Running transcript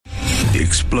The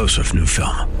explosive new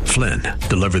film, Flynn,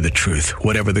 deliver the truth,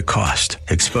 whatever the cost,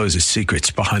 exposes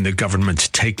secrets behind the government's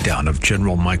takedown of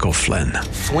General Michael Flynn.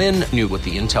 Flynn knew what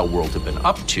the intel world had been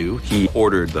up to. He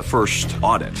ordered the first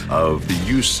audit of the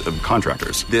use of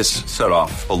contractors. This set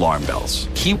off alarm bells.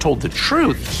 He told the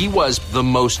truth. He was the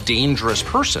most dangerous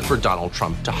person for Donald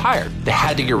Trump to hire. They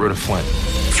had to get rid of Flynn.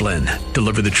 Flynn,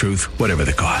 deliver the truth, whatever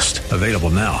the cost. Available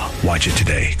now. Watch it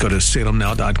today. Go to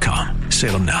salemnow.com.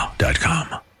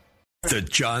 salemnow.com. The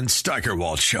John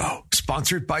Steigerwald Show,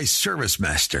 sponsored by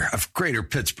ServiceMaster of Greater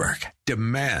Pittsburgh.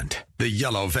 Demand the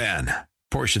yellow van.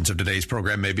 Portions of today's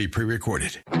program may be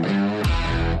pre-recorded.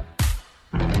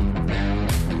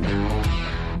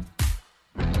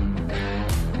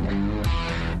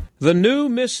 The new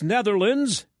Miss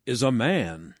Netherlands is a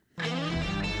man.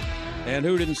 And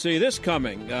who didn't see this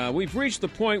coming? We've reached the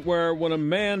point where when a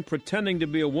man pretending to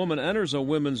be a woman enters a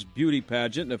women's beauty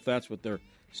pageant, if that's what they're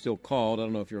still called. I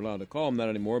don't know if you're allowed to call them that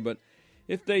anymore, but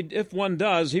if one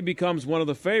does, he becomes one of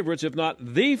the favorites, if not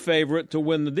the favorite, to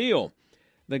win the deal.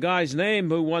 The guy's name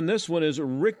who won this one is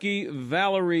Ricky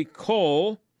Valerie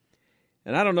Cole,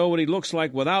 and I don't know what he looks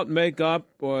like without makeup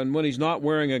and when he's not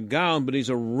wearing a gown, but he's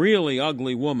a really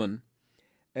ugly woman.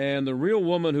 And the real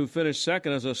woman who finished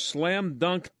second is a slam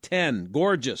dunk 10,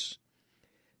 gorgeous.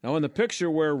 Now, in the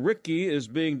picture where Ricky is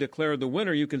being declared the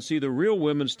winner, you can see the real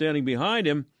women standing behind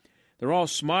him. They're all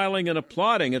smiling and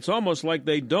applauding. It's almost like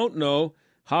they don't know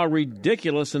how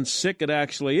ridiculous and sick it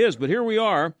actually is. But here we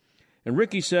are. And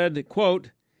Ricky said,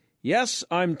 quote, "Yes,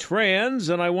 I'm trans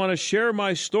and I want to share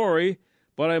my story,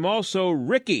 but I'm also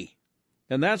Ricky.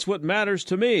 And that's what matters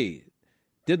to me.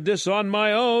 Did this on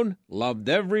my own. Loved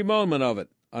every moment of it."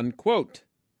 Unquote.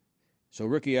 So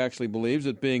Ricky actually believes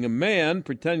that being a man,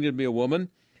 pretending to be a woman,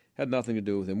 had nothing to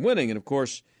do with him winning. And, of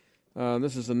course,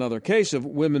 this is another case of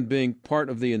women being part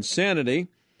of the insanity.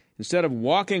 Instead of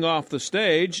walking off the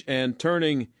stage and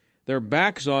turning their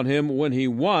backs on him when he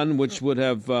won, which would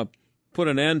have put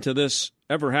an end to this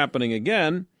ever happening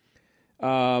again,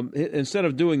 instead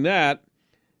of doing that,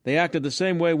 they acted the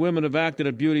same way women have acted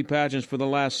at beauty pageants for the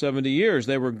last 70 years.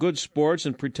 They were good sports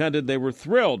and pretended they were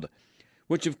thrilled,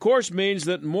 which, of course, means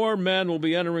that more men will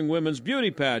be entering women's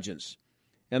beauty pageants.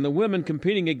 And the women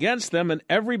competing against them and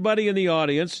everybody in the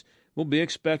audience will be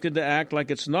expected to act like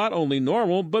it's not only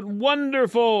normal, but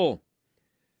wonderful.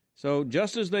 So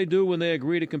just as they do when they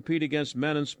agree to compete against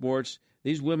men in sports,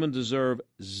 these women deserve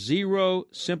zero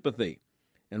sympathy.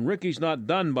 And Ricky's not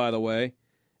done, by the way.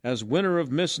 As winner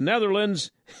of Miss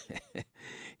Netherlands,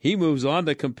 he moves on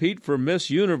to compete for Miss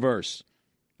Universe.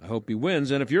 I hope he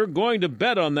wins. And if you're going to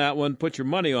bet on that one, put your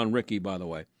money on Ricky, by the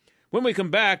way. When we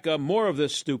come back, more of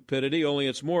this stupidity, only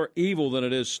it's more evil than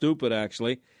it is stupid,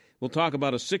 actually. We'll talk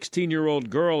about a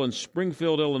 16-year-old girl in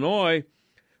Springfield, Illinois,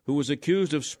 who was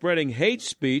accused of spreading hate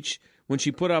speech when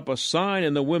she put up a sign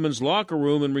in the women's locker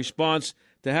room in response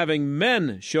to having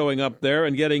men showing up there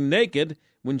and getting naked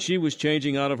when she was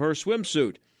changing out of her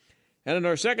swimsuit. And in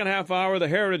our second half hour, the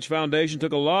Heritage Foundation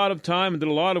took a lot of time and did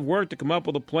a lot of work to come up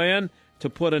with a plan to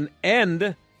put an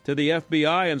end to the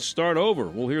FBI and start over.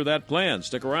 We'll hear that plan.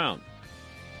 Stick around.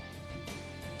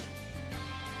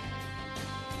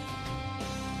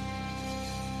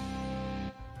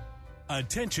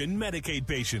 Attention Medicaid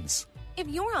patients. If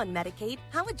you're on Medicaid,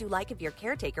 how would you like if your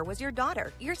caretaker was your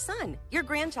daughter, your son, your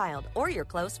grandchild, or your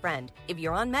close friend? If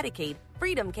you're on Medicaid,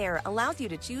 Freedom Care allows you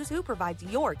to choose who provides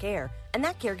your care, and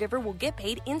that caregiver will get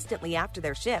paid instantly after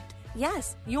their shift.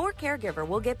 Yes, your caregiver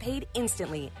will get paid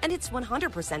instantly, and it's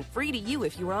 100% free to you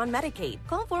if you are on Medicaid.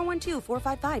 Call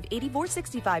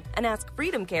 412-455-8465 and ask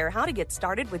Freedom Care how to get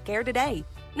started with care today.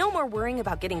 No more worrying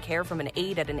about getting care from an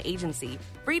aide at an agency.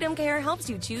 Freedom Care helps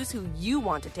you choose who you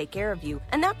want to take care of you,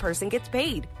 and that person gets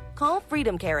paid. Call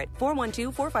Freedom Care at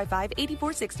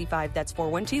 412-455-8465. That's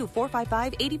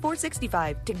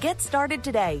 412-455-8465 to get started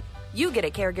today. You get a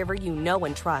caregiver you know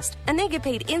and trust, and they get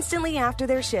paid instantly after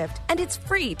their shift, and it's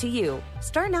free to you.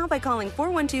 Start now by calling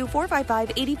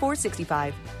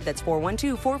 412-455-8465. That's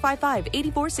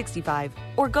 412-455-8465.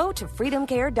 Or go to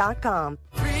freedomcare.com.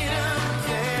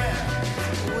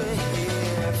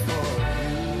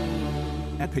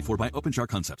 Ad paid for by OpenShar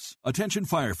Concepts. Attention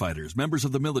firefighters, members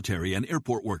of the military, and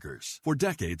airport workers. For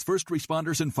decades, first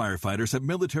responders and firefighters at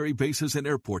military bases and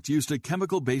airports used a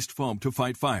chemical-based foam to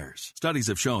fight fires. Studies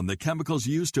have shown that chemicals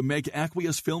used to make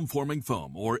aqueous film-forming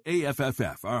foam, or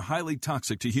AFFF, are highly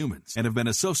toxic to humans and have been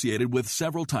associated with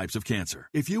several types of cancer.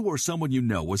 If you or someone you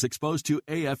know was exposed to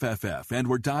AFFF and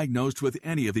were diagnosed with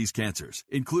any of these cancers,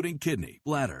 including kidney,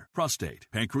 bladder, prostate,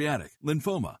 pancreatic,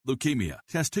 lymphoma, leukemia,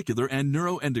 testicular, and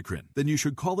neuroendocrine, then you should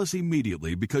to call us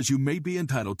immediately because you may be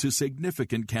entitled to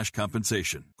significant cash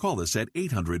compensation. Call us at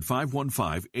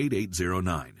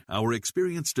 800-515-8809. Our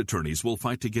experienced attorneys will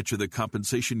fight to get you the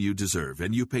compensation you deserve,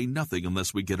 and you pay nothing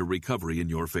unless we get a recovery in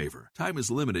your favor. Time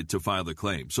is limited to file the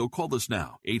claim, so call us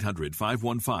now,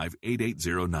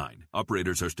 800-515-8809.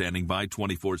 Operators are standing by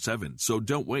 24/7, so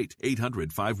don't wait.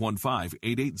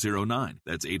 800-515-8809.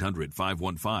 That's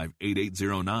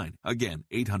 800-515-8809. Again,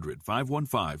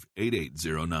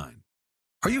 800-515-8809.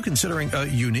 Are you considering a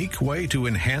unique way to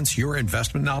enhance your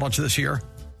investment knowledge this year?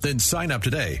 Then sign up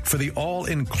today for the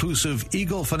all-inclusive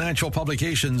Eagle Financial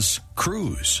Publications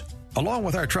Cruise. Along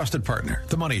with our trusted partner,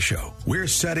 The Money Show, we're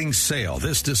setting sail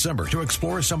this December to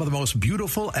explore some of the most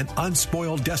beautiful and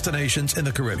unspoiled destinations in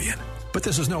the Caribbean. But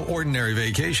this is no ordinary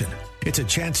vacation. It's a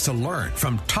chance to learn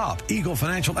from top Eagle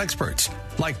financial experts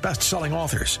like best-selling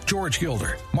authors George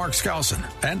Gilder, Mark Skousen,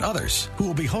 and others who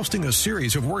will be hosting a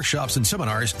series of workshops and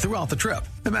seminars throughout the trip.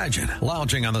 Imagine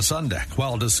lounging on the sun deck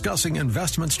while discussing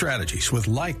investment strategies with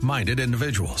like-minded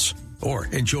individuals, or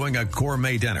enjoying a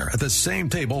gourmet dinner at the same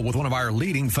table with one of our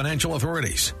leading financial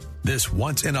authorities. This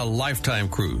once-in-a-lifetime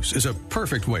cruise is a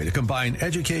perfect way to combine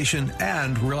education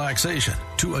and relaxation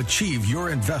to achieve your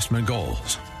investment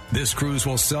goals. This cruise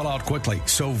will sell out quickly,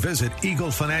 so visit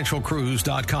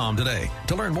EagleFinancialCruise.com today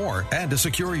to learn more and to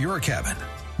secure your cabin.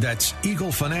 That's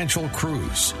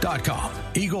EagleFinancialCruise.com.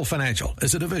 Eagle Financial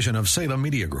is a division of Salem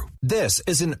Media Group. This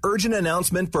is an urgent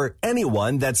announcement for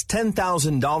anyone that's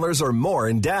 $10,000 or more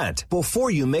in debt.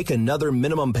 Before you make another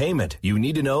minimum payment, you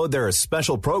need to know there are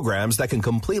special programs that can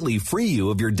completely free you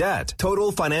of your debt.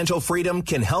 Total Financial Freedom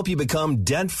can help you become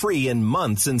debt-free in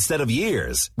months instead of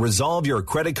years. Resolve your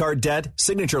credit card debt,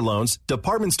 signature loans,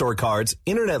 department store cards,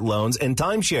 internet loans, and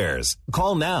timeshares.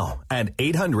 Call now at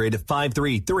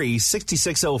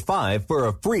 800-533-6605 for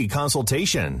a free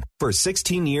consultation. For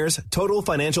 16 years, Total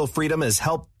Financial Freedom has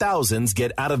helped thousands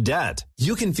get out of debt.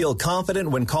 You can feel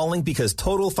confident when calling because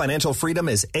Total Financial Freedom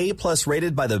is A+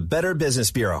 rated by the Better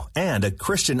Business Bureau and a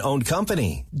Christian-owned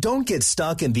company. Don't get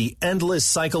stuck in the endless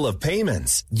cycle of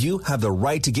payments. You have the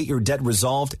right to get your debt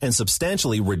resolved and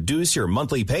substantially reduce your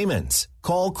monthly payments.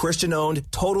 Call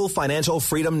Christian-owned Total Financial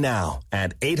Freedom now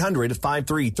at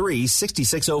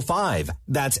 800-533-6605.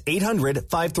 That's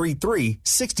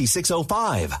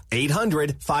 800-533-6605.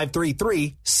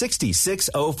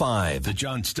 800-533-6605. The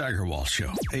John Steigerwald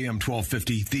Show, AM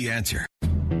 1250, The Answer.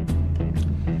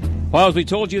 Well, as we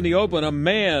told you in the open, a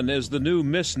man is the new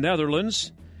Miss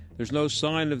Netherlands. There's no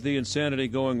sign of the insanity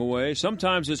going away.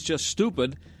 Sometimes it's just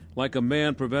stupid, like a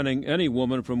man preventing any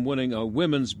woman from winning a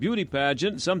women's beauty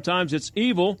pageant. Sometimes it's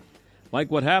evil,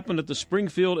 like what happened at the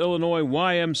Springfield, Illinois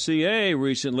YMCA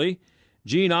recently.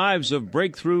 Gene Ives of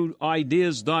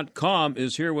BreakthroughIdeas.com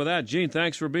is here with that. Gene,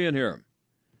 thanks for being here.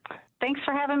 Thanks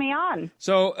for having me on.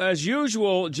 So, as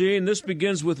usual, Gene, this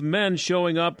begins with men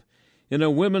showing up in a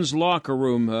women's locker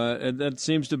room. That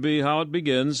seems to be how it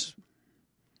begins.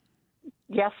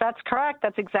 Yes, that's correct.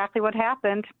 That's exactly what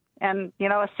happened. And, you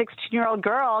know, a 16-year-old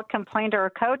girl complained to her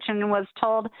coach and was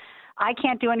told, I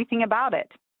can't do anything about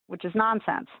it, which is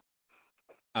nonsense.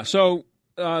 So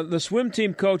the swim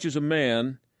team coach is a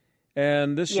man,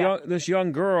 and this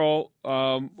young girl,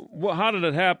 how did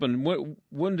it happen?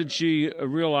 When did she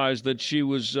realize that she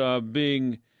was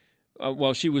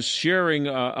she was sharing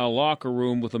a locker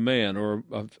room with a man or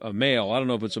a male? I don't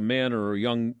know if it's a man or a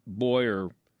young boy,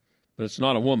 but it's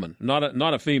not a woman,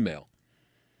 not a female.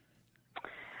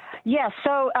 Yes,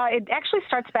 so it actually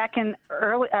starts back in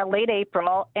late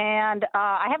April, and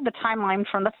I have the timeline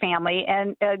from the family,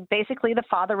 and basically the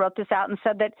father wrote this out and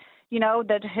said that, you know,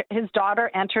 that his daughter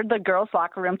entered the girls'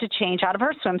 locker room to change out of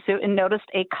her swimsuit and noticed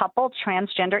a couple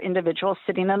transgender individuals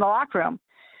sitting in the locker room.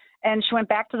 And she went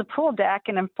back to the pool deck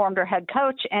and informed her head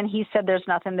coach, and he said there's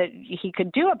nothing that he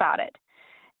could do about it.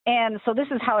 And so this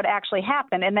is how it actually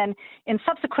happened. And then in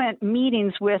subsequent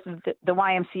meetings with the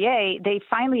YMCA, they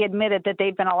finally admitted that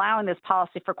they've been allowing this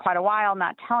policy for quite a while,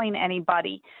 not telling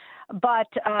anybody. But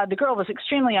the girl was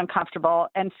extremely uncomfortable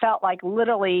and felt like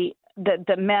literally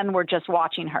the men were just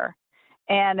watching her.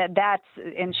 And they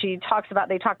talk about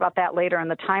that later in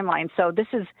the timeline. So this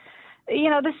is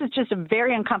just a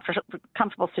very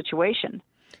uncomfortable situation.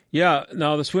 Yeah.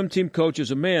 Now the swim team coach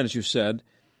is a man, as you said.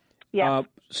 Yeah.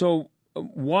 So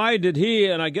why did he,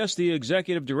 and I guess the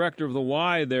executive director of the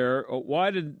Y there,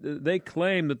 why did they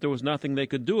claim that there was nothing they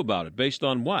could do about it? Based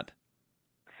on what?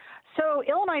 So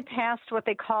Illinois passed what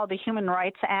they call the Human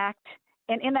Rights Act.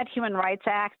 And in that Human Rights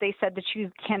Act, they said that you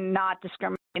cannot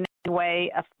discriminate in any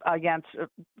way against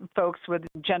folks with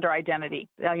gender identity.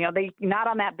 They not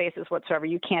on that basis whatsoever.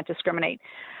 You can't discriminate.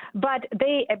 But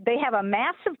they have a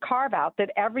massive carve-out that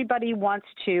everybody wants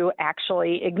to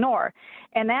actually ignore,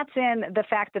 and that's in the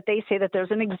fact that they say that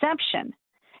there's an exemption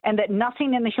and that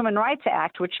nothing in the Human Rights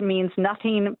Act, which means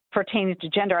nothing pertaining to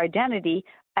gender identity,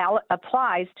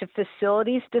 applies to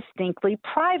facilities distinctly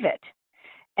private.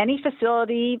 Any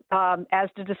facility as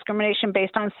to discrimination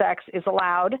based on sex is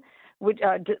allowed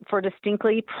for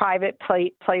distinctly private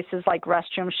places like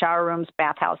restrooms, shower rooms,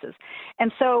 bathhouses.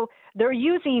 And so they're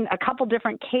using a couple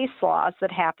different case laws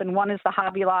that happen. One is the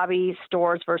Hobby Lobby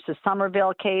stores versus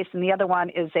Somerville case, and the other one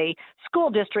is a school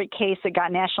district case that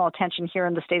got national attention here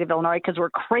in the state of Illinois because we're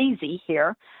crazy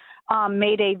here.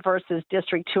 Mayday versus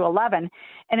District 211.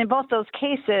 And in both those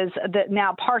cases,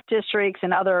 now park districts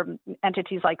and other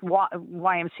entities like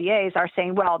YMCAs are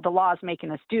saying, well, the law is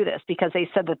making us do this because they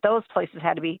said that those places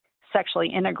had to be sexually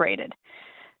integrated.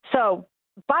 So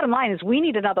bottom line is we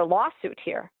need another lawsuit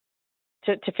here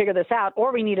to figure this out,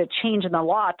 or we need a change in the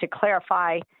law to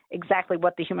clarify exactly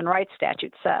what the human rights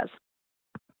statute says.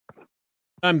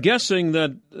 I'm guessing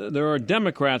that there are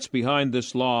Democrats behind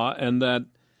this law and that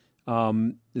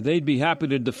they'd be happy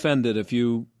to defend it if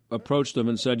you approached them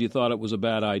and said you thought it was a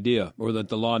bad idea or that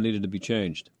the law needed to be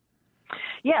changed.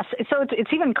 Yes, so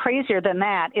it's even crazier than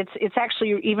that. It's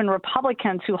actually even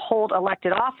Republicans who hold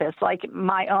elected office, like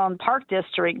my own park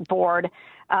district board.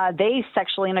 They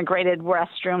sexually integrated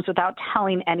restrooms without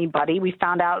telling anybody. We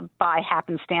found out by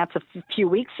happenstance a few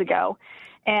weeks ago,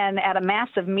 and at a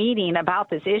massive meeting about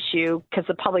this issue because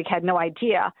the public had no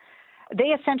idea.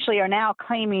 They essentially are now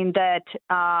claiming that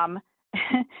that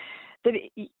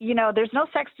there's no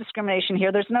sex discrimination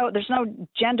here. There's no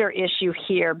gender issue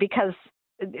here because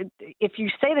if you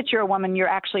say that you're a woman, you're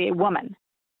actually a woman.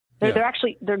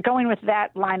 They're going with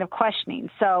that line of questioning.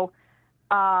 So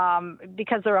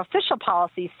because their official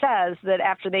policy says that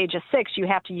after the age of 6, you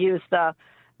have to use the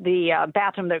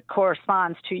bathroom that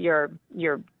corresponds to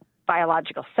your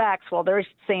biological sex. Well, they're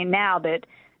saying now that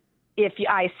if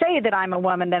I say that I'm a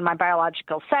woman, then my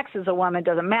biological sex is a woman. It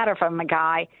doesn't matter if I'm a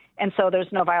guy, and so there's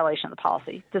no violation of the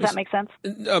policy. Does that make sense?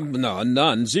 No,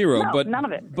 none, zero. No, but none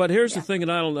of it. But here's the thing,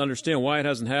 and I don't understand why it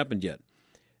hasn't happened yet.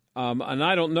 And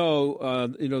I don't know.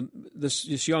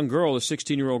 This young girl, this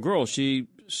 16-year-old girl, she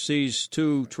sees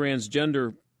two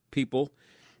transgender people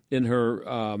in her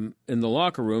in the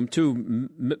locker room.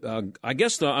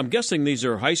 I'm guessing these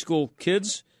are high school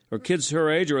kids or kids her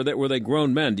age, or were they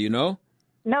grown men? Do you know?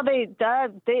 No, they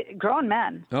grown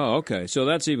men. Oh, okay. So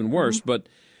that's even worse.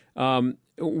 Mm-hmm. But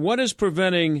what is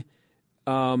preventing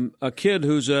a kid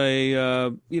who's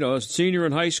a senior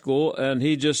in high school and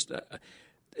he just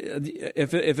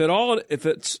if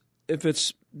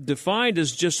it's defined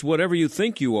as just whatever you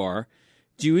think you are,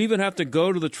 do you even have to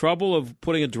go to the trouble of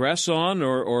putting a dress on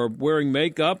or wearing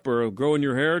makeup or growing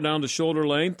your hair down to shoulder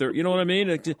length? Or you know what I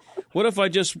mean? What if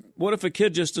a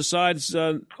kid just decides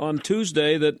on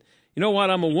Tuesday that, you know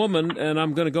what, I'm a woman, and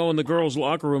I'm going to go in the girls'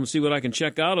 locker room and see what I can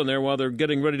check out in there while they're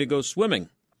getting ready to go swimming?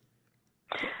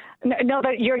 No,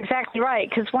 you're exactly right,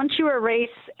 because once you erase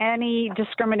any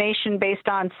discrimination based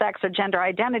on sex or gender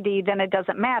identity, then it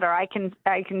doesn't matter. I can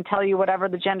tell you whatever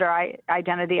the gender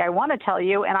identity I want to tell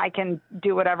you, and I can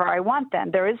do whatever I want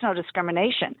then. There is no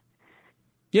discrimination.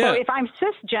 Yeah. So if I'm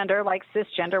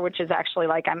cisgender, which is actually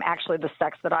like I'm actually the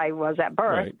sex that I was at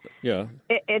birth, right. Yeah,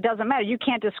 it doesn't matter. You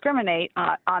can't discriminate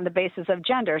on the basis of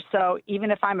gender. So even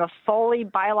if I'm a fully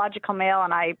biological male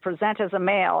and I present as a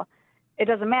male, it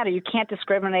doesn't matter. You can't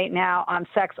discriminate now on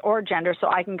sex or gender, so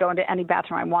I can go into any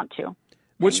bathroom I want to.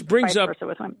 Which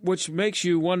makes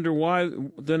you wonder why,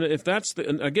 then if that's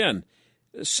again,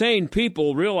 sane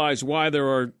people realize why there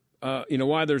are,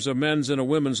 why there's a men's and a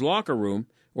women's locker room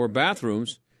or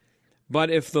bathrooms. But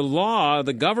if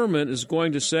the government is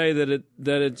going to say that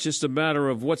it's just a matter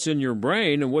of what's in your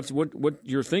brain and what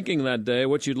you're thinking that day,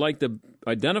 what you'd like to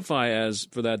identify as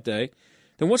for that day,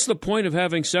 then what's the point of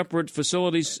having separate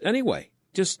facilities anyway?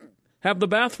 Just have the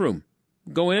bathroom.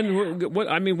 Go in.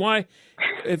 Why?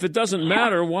 If it doesn't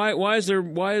matter, why is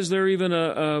there even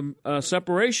a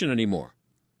separation anymore?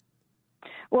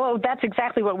 Well, that's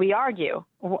exactly what we argue.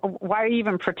 Why are you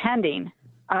even pretending?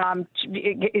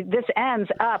 This ends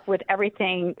up with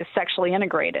everything sexually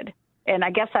integrated, and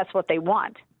I guess that's what they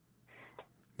want.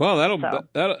 Well,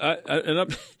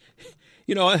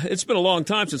 it's been a long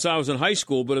time since I was in high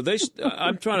school, but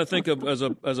I'm trying to think of as a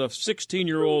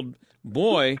 16-year-old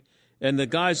boy and the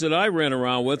guys that I ran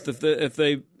around with. If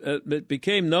it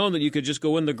became known that you could just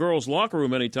go in the girls' locker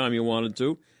room anytime you wanted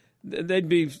to, they'd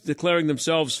be declaring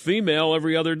themselves female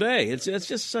every other day. It's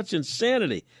just such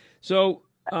insanity. So.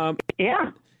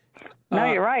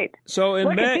 No, you're right. So in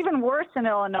Look, May, it's even worse in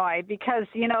Illinois because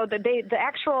the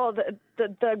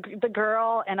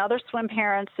girl and other swim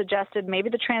parents suggested maybe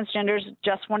the transgenders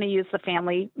just want to use the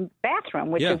family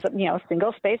bathroom, which is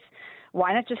single space.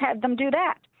 Why not just have them do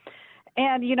that?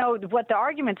 And what the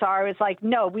arguments are is like,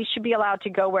 no, we should be allowed to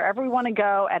go wherever we want to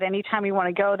go at any time we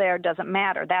want to go there. Doesn't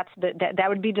matter. That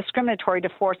would be discriminatory to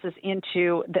force us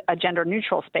into a gender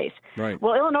neutral space. Right.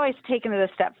 Well, Illinois has taken it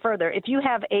a step further. If you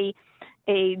have a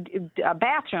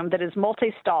bathroom that is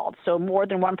multi-stalled, so more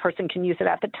than one person can use it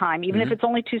at the time, even if it's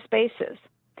only 2 spaces,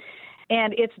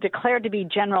 and it's declared to be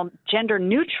gender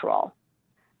neutral,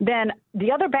 then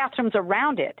the other bathrooms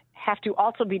around it have to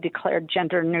also be declared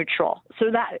gender neutral.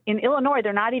 So that in Illinois,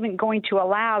 they're not even going to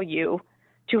allow you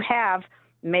to have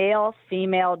male,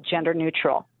 female, gender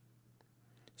neutral.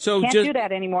 So can't do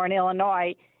that anymore in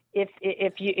Illinois if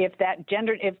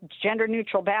gender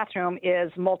neutral bathroom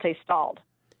is multi-stalled.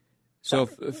 So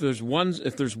if there's one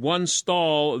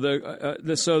stall,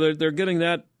 so they're getting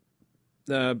that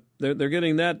they're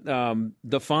getting that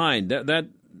defined. That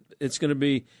it's going to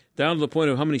be down to the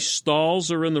point of how many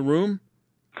stalls are in the room.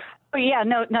 Oh, yeah,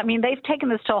 no. I mean, they've taken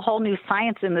this to a whole new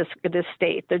science in this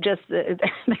state. They're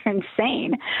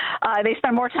insane. They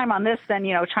spend more time on this than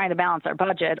trying to balance our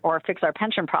budget or fix our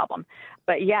pension problem.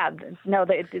 But yeah, no,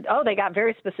 they got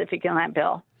very specific in that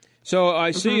bill. So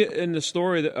I see in the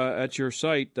story at your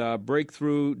site,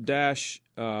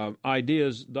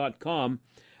 breakthrough-ideas.com,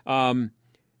 on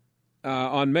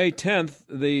May 10th,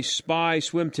 the Spy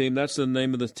swim team, that's the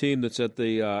name of the team that's at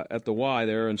the Y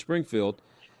there in Springfield,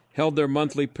 held their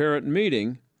monthly parent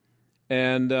meeting,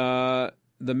 and the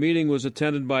meeting was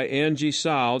attended by Angie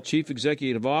Sowell, Chief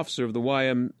Executive Officer of the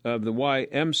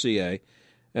YMCA,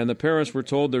 and the parents were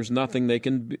told there's nothing that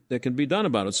can be done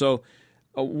about it. So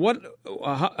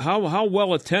how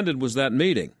well attended was that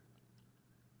meeting?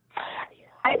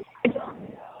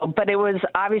 But it was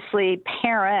obviously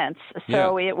parents,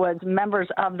 so it was members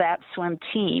of that swim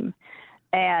team.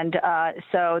 And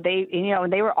so they,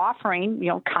 they were offering,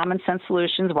 common sense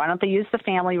solutions. Why don't they use the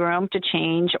family room to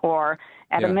change? Or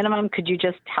at a minimum, could you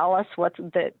just tell us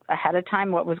ahead of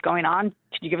time what was going on?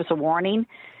 Could you give us a warning?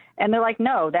 And they're like,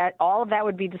 no, that all of that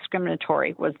would be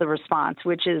discriminatory was the response,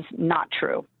 which is not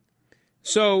true.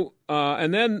 So,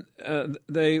 and then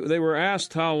they were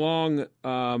asked how long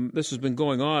this has been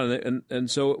going on, and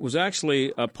so it was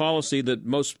actually a policy that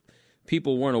most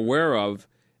people weren't aware of,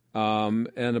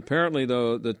 and apparently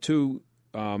the 2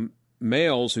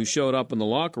 males who showed up in the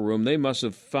locker room, they must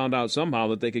have found out somehow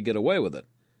that they could get away with it,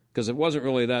 because it wasn't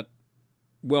really that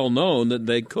well known that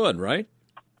they could, right?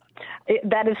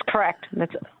 That is correct.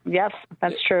 Yes,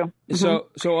 that's true.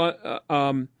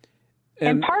 Mm-hmm.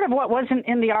 And part of what wasn't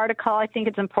in the article, I think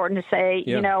it's important to say,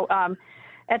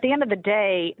 at the end of the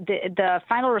day, the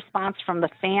final response from the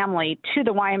family to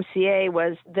the YMCA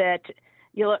was that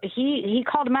he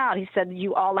called them out. He said,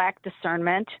 you all lack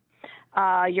discernment.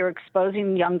 You're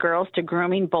exposing young girls to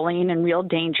grooming, bullying, and real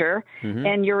danger. Mm-hmm.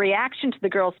 And your reaction to the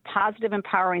girls' positive,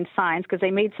 empowering signs, because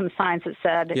they made some signs that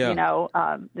said,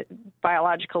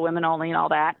 biological women only and all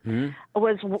that,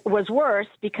 was worse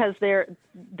because their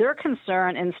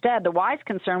concern instead, the wise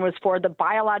concern was for the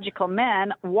biological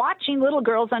men watching little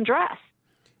girls undress.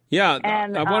 Yeah,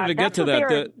 and I wanted to get to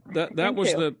that. That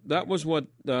was what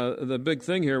the big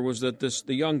thing here was that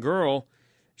the young girl.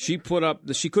 She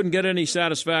couldn't get any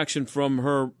satisfaction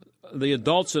from the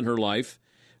adults in her life,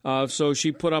 so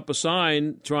she put up a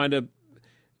sign trying to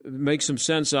make some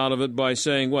sense out of it by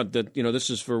saying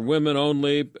this is for women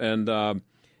only,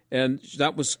 and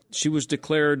she was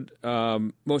declared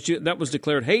that was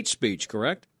declared hate speech,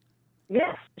 correct?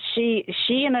 Yes, she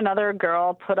and another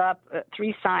girl put up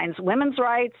 3 signs: women's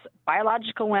rights,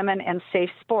 biological women, and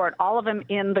safe sport. All of them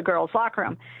in the girls' locker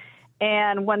room.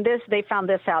 And when they found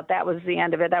this out, that was the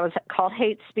end of it. That was called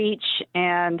hate speech,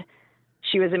 and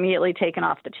she was immediately taken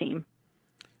off the team.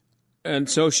 And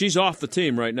so she's off the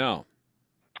team right now.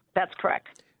 That's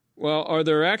correct. Well, are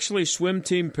there actually swim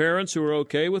team parents who are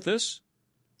okay with this?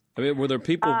 I mean, were there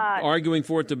people arguing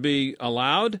for it to be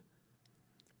allowed?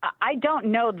 I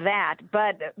don't know that,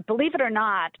 but believe it or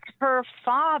not, her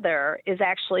father is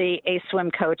actually a swim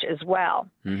coach as well.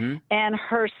 Mm-hmm. And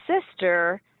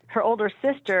her older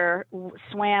sister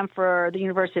swam for the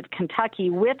University of Kentucky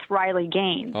with Riley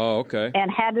Gaines. Oh, okay.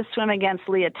 And had to swim against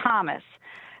Leah Thomas.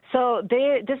 So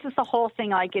this is the whole thing.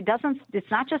 Like it's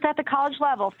not just at the college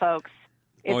level, folks.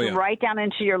 It's right down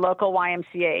into your local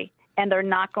YMCA, and they're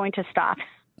not going to stop.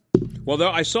 Well,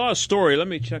 I saw a story. Let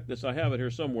me check this. I have it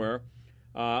here somewhere.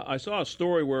 I saw a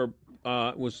story where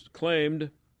it was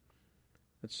claimed.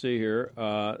 Let's see here.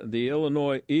 The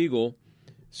Illinois Eagle.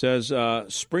 Says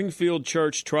Springfield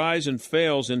Church tries and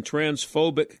fails in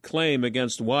transphobic claim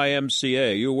against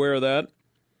YMCA. You aware of that?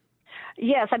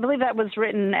 Yes, I believe that was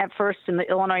written at first in the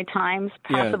Illinois Times,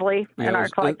 possibly, an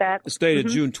article like that. It's dated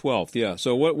June 12th, yeah.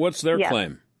 So what's their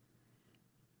claim?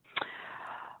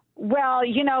 Well,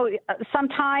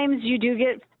 sometimes you do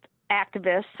get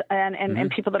activists and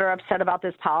people that are upset about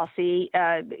this policy.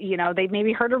 They've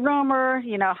maybe heard a rumor,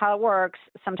 how it works.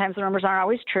 Sometimes the rumors aren't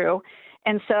always true.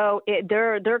 And so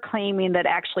they're claiming that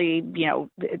actually,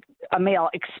 a male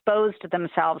exposed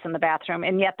themselves in the bathroom.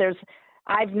 And yet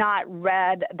I've not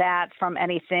read that from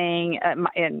anything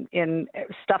in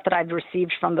stuff that I've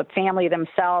received from the family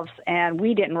themselves. And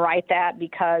we didn't write that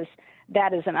because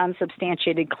that is an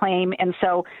unsubstantiated claim. And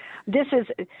so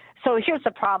here's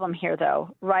the problem here,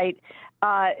 though, right?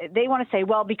 They want to say,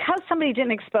 well, because somebody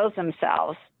didn't expose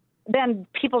themselves, then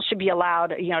people should be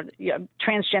allowed,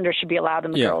 transgender should be allowed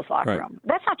in the girls' locker room.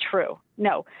 That's not true.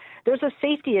 No, there's a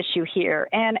safety issue here.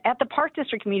 And at the Park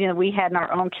District meeting that we had in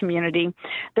our own community,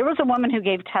 there was a woman who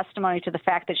gave testimony to the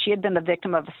fact that she had been the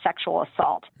victim of a sexual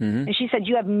assault. And she said,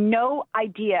 you have no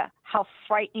idea how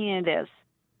frightening it is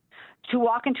to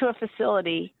walk into a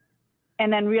facility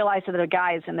and then realize that a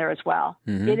guy is in there as well.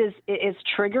 It is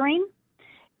triggering,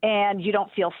 and you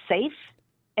don't feel safe.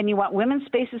 And you want women's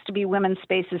spaces to be women's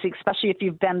spaces, especially if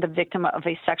you've been the victim of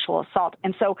a sexual assault.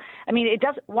 And so,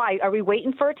 why? Are we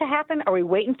waiting for it to happen? Are we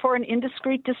waiting for an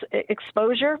indiscreet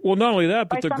exposure? Well, not only that,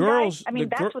 but the girls...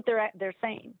 that's what they're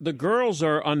saying. The girls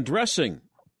are undressing.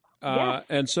 Yes.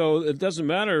 And so it doesn't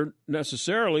matter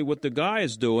necessarily what the guy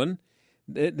is doing.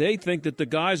 They think that the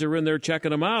guys are in there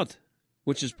checking them out,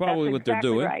 which is probably what they're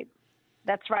doing. Right.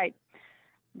 That's right.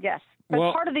 Yes.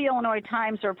 But part of the Illinois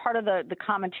Times, or part of the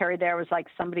commentary there, was like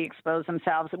somebody exposed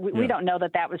themselves. We don't know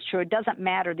that was true. It doesn't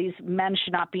matter. These men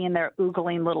should not be in there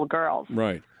oogling little girls.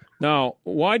 Right. Now,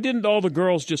 why didn't all the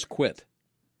girls just quit?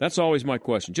 That's always my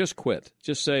question. Just quit.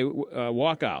 Just say,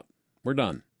 walk out. We're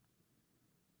done.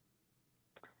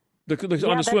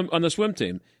 On the swim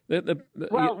team.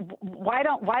 Why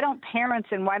don't parents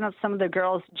and why don't some of the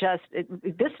girls just?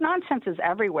 This nonsense is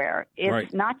everywhere.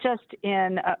 It's not just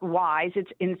in Wise.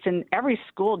 It's in every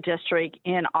school district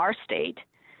in our state.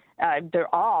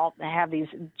 They're all have these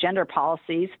gender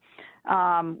policies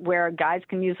where guys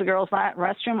can use the girls'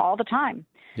 restroom all the time.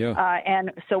 Yeah.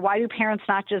 And so why do parents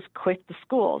not just quit the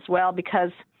schools? Well,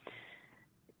 because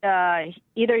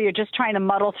either you're just trying to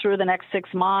muddle through the next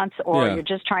 6 months, or you're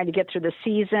just trying to get through the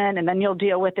season, and then you'll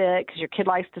deal with it because your kid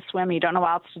likes to swim and you don't know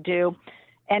what else to do.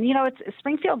 And,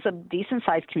 Springfield's a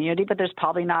decent-sized community, but there's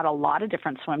probably not a lot of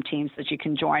different swim teams that you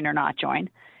can join or not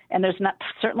join. And there's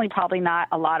certainly probably not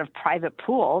a lot of private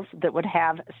pools that would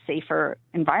have safer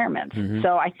environments.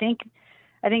 So I think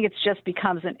it just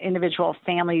becomes an individual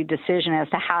family decision as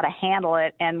to how to handle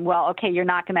it. And, you're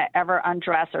not going to ever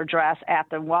undress or dress at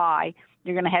the Y.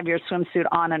 You're going to have your swimsuit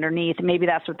on underneath. Maybe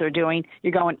that's what they're doing.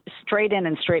 You're going straight in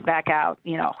and straight back out.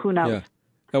 Who knows?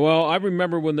 Yeah. Well, I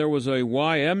remember when there was a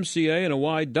YMCA and a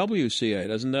YWCA.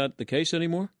 Isn't that the case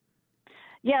anymore?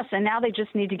 Yes, and now they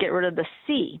just need to get rid of the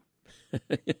C.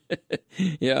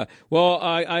 Yeah. Well,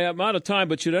 I am out of time,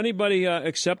 but should anybody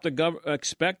expect a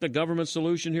government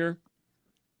solution here?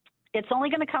 It's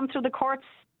only going to come through the courts.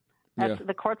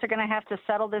 The courts are going to have to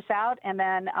settle this out, and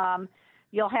then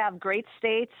you'll have great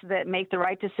states that make the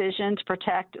right decision to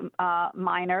protect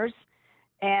minors,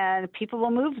 and people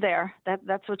will move there.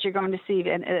 That's what you're going to see,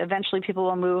 and eventually people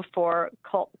will move for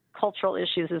cultural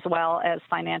issues as well as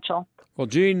financial. Well,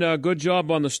 Jean, good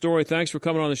job on the story. Thanks for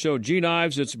coming on the show. Jean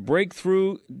Ives, it's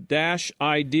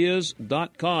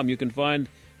breakthrough-ideas.com. You can find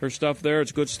her stuff there.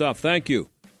 It's good stuff. Thank you.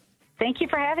 Thank you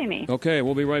for having me. Okay,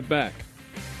 we'll be right back.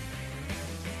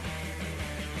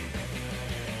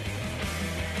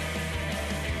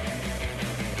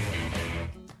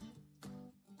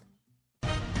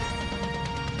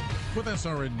 With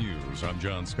SRN News, I'm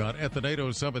John Scott. At the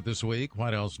NATO summit this week,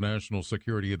 White House National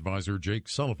Security Advisor Jake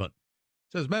Sullivan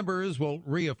says members will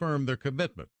reaffirm their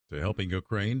commitment to helping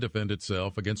Ukraine defend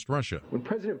itself against Russia. When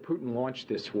President Putin launched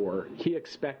this war, he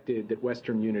expected that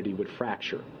Western unity would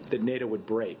fracture, that NATO would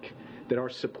break, that our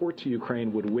support to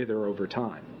Ukraine would wither over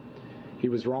time. He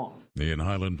was wrong. In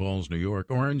Highland Falls, New York,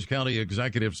 Orange County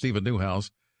Executive Stephen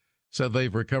Newhouse said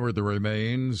they've recovered the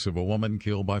remains of a woman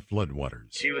killed by floodwaters.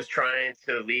 She was trying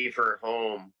to leave her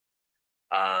home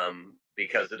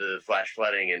because of the flash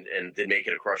flooding and didn't make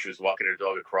it across. She was walking her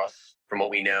dog across, from what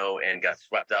we know, and got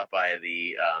swept up by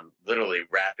the literally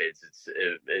rapids. It's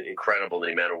incredible,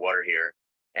 the amount of water here.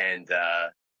 And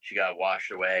she got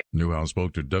washed away. Newhouse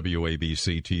spoke to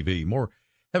WABC TV. More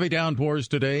heavy downpours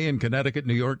today in Connecticut,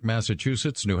 New York,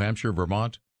 Massachusetts, New Hampshire,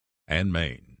 Vermont, and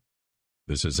Maine.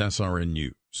 This is SRN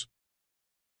News.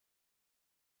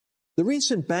 The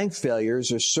recent bank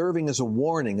failures are serving as a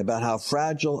warning about how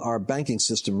fragile our banking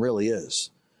system really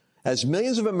is. As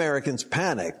millions of Americans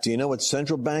panic, do you know what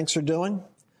central banks are doing?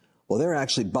 Well, they're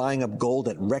actually buying up gold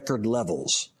at record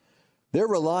levels. They're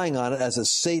relying on it as a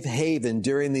safe haven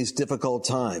during these difficult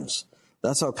times.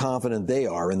 That's how confident they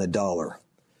are in the dollar.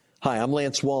 Hi, I'm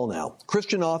Lance Wallnow,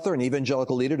 Christian author and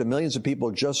evangelical leader to millions of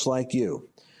people just like you.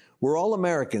 We're all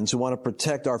Americans who want to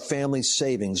protect our family's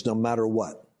savings no matter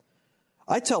what.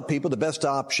 I tell people the best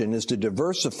option is to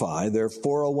diversify their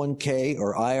 401k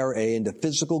or IRA into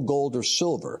physical gold or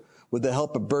silver with the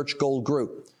help of Birch Gold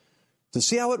Group. To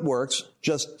see how it works,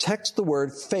 just text the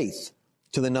word faith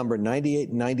to the number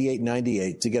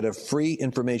 989898 to get a free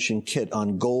information kit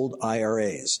on gold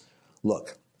IRAs.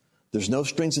 Look, there's no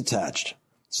strings attached.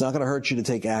 It's not going to hurt you to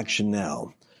take action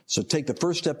now. So take the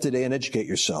first step today and educate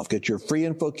yourself. Get your free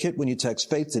info kit when you text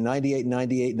faith to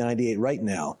 989898 right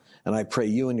now. And I pray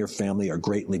you and your family are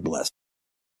greatly blessed.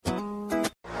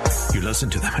 You listen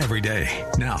to them every day.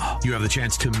 Now you have the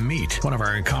chance to meet one of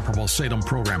our incomparable Salem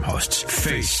program hosts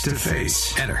face to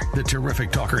face. Enter the Terrific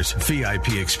Talkers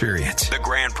VIP experience. The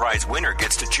grand prize winner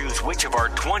gets to choose which of our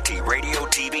 20 radio,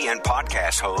 TV, and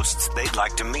podcast hosts they'd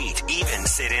like to meet, even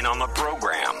sit in on the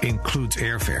program. Includes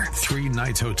airfare, 3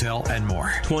 nights hotel, and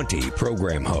more. 20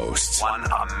 program hosts. One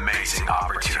amazing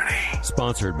opportunity.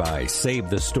 Sponsored by Save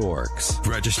the Storks.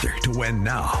 Register to win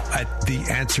now at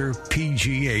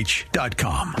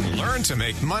theanswerpgh.com. Learn to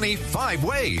make money 5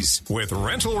 ways with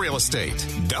rental real estate.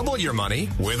 Double your money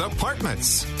with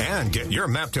apartments. And get your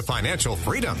map to financial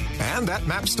freedom. And that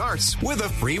map starts with a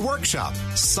free workshop.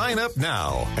 Sign up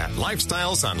now at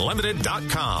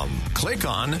lifestylesunlimited.com. Click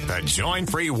on the Join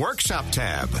Free Workshop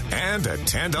tab and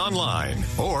attend online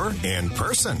or in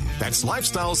person. That's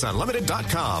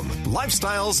lifestylesunlimited.com.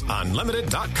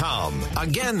 Lifestylesunlimited.com.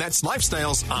 Again, that's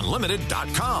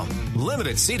lifestylesunlimited.com.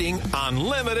 Limited seating,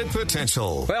 unlimited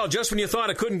potential. Well, just when you thought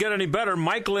it couldn't get any better,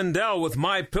 Mike Lindell with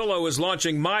MyPillow is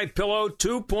launching MyPillow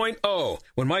 2.0.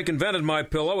 When Mike invented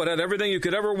MyPillow, it had everything you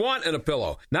could ever want in a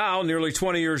pillow. Now, nearly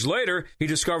 20 years later, he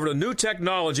discovered a new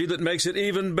technology that makes it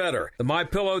even better. The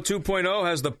MyPillow 2.0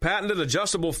 has the patented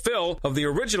adjustable fill of the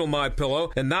original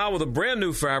MyPillow, and now with a brand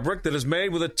new fabric that is made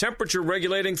with a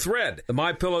temperature-regulating thread. The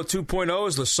MyPillow 2.0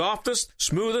 is the softest,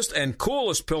 smoothest, and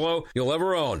coolest pillow you'll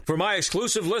ever own. For my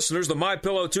exclusive listeners, the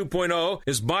MyPillow 2.0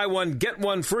 is buy one, get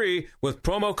one free with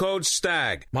promo code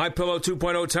STAG. MyPillow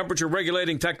 2.0 temperature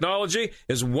regulating technology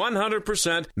is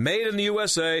 100% made in the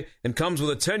USA and comes with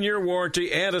a 10-year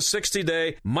warranty and a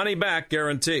 60-day money-back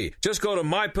guarantee. Just go to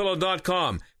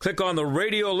MyPillow.com. Click on the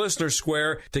radio listener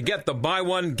square to get the buy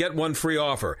one, get one free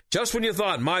offer. Just when you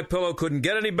thought MyPillow couldn't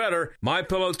get any better,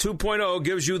 MyPillow 2.0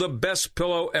 gives you the best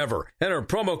pillow ever. Enter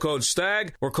promo code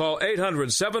STAG or call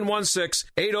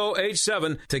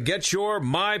 800-716-8087 to get your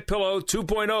MyPillow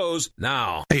 2.0s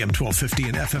now. AM 1250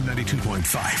 and FM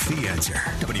 92.5. The Answer.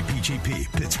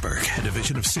 WPGP, Pittsburgh, a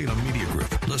division of Salem Media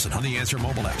Group. Listen on the Answer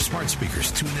mobile app, smart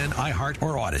speakers, TuneIn, iHeart,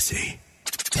 or Odyssey.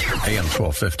 AM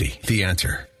 1250. The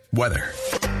Answer. Weather.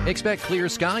 Expect clear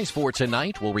skies for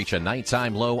tonight. We'll reach a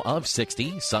nighttime low of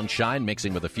 60. Sunshine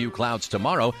mixing with a few clouds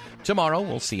tomorrow. Tomorrow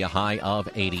we'll see a high of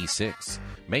 86.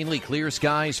 Mainly clear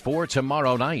skies for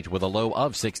tomorrow night with a low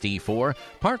of 64.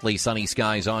 Partly sunny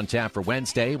skies on tap for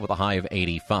Wednesday with a high of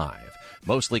 85.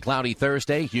 Mostly cloudy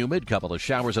Thursday, humid, couple of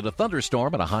showers and a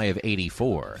thunderstorm and a high of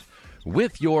 84.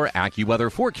 With your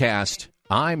AccuWeather forecast,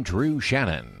 I'm Drew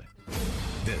Shannon.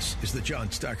 This is the John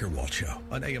Steigerwald Show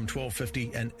on AM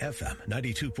 1250 and FM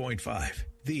 92.5.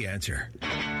 The Answer.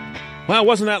 Well, it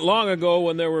wasn't that long ago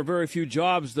when there were very few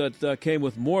jobs that came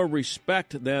with more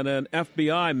respect than an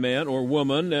FBI man or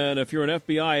woman. And if you're an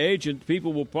FBI agent,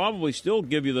 people will probably still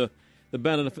give you the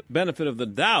benefit of the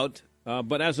doubt.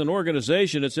 But as an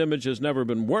organization, its image has never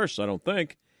been worse, I don't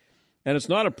think. And it's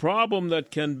not a problem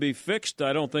that can be fixed,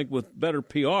 I don't think, with better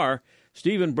PR.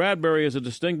 Stephen Bradbury is a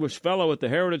distinguished fellow at the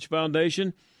Heritage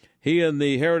Foundation. He and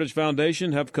the Heritage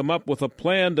Foundation have come up with a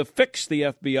plan to fix the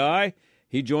FBI.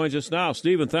 He joins us now.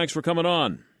 Stephen, thanks for coming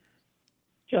on.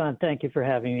 John, thank you for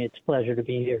having me. It's a pleasure to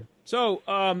be here. So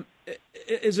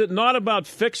is it not about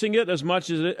fixing it as much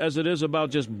as it is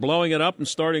about just blowing it up and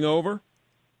starting over?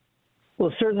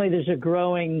 Well, certainly there's a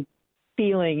growing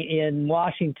feeling in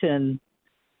Washington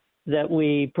that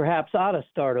we perhaps ought to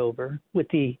start over with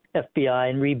the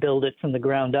FBI and rebuild it from the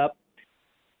ground up.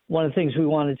 One of the things we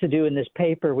wanted to do in this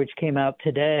paper, which came out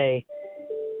today,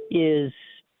 is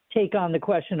take on the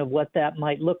question of what that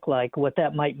might look like, what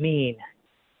that might mean.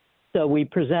 So we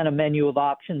present a menu of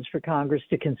options for Congress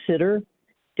to consider,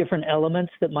 different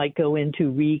elements that might go into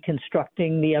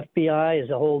reconstructing the FBI as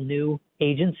a whole new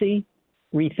agency,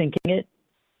 rethinking it.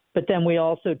 But then we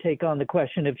also take on the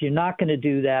question, if you're not going to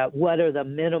do that, what are the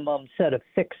minimum set of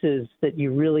fixes that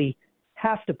you really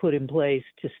have to put in place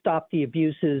to stop the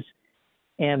abuses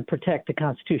and protect the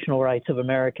constitutional rights of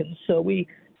Americans? So we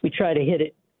try to hit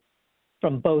it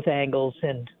from both angles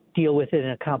and deal with it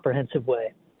in a comprehensive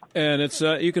way. And it's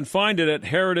you can find it at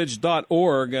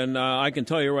heritage.org, and I can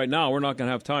tell you right now, we're not going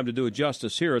to have time to do it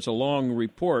justice here. It's a long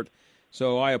report,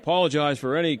 so I apologize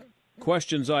for any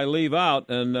questions I leave out,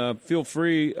 and feel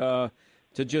free to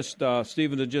just,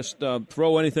 Stephen, to just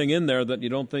throw anything in there that you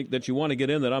don't think that you want to get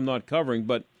in that I'm not covering.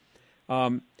 But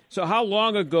so how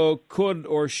long ago could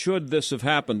or should this have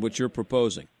happened, what you're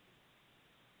proposing?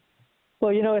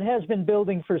 Well, it has been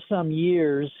building for some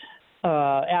years.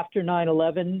 After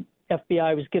 9/11,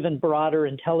 FBI was given broader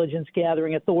intelligence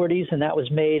gathering authorities, and that was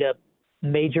made a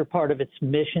major part of its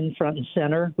mission, front and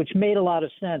center, which made a lot of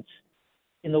sense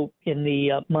in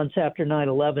the months after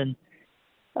 9/11.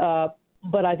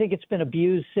 But I think it's been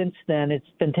abused since then. It's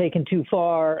been taken too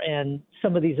far, and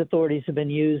some of these authorities have been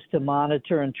used to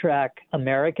monitor and track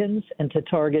Americans and to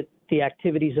target the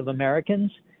activities of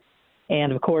Americans.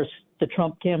 And, of course, the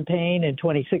Trump campaign in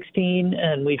 2016,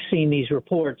 and we've seen these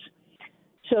reports.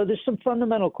 So there's some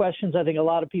fundamental questions I think a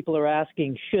lot of people are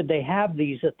asking. Should they have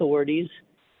these authorities?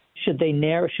 Should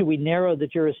we narrow the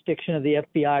jurisdiction of the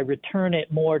FBI, return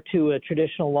it more to a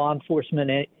traditional law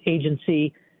enforcement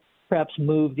agency, perhaps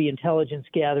move the intelligence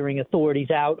gathering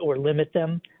authorities out or limit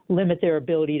their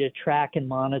ability to track and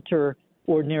monitor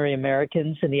ordinary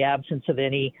Americans in the absence of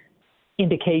any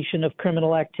indication of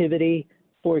criminal activity,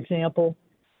 for example?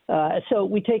 So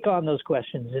we take on those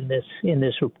questions in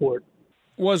this report.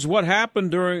 Was what happened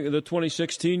during the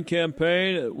 2016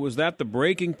 campaign, was that the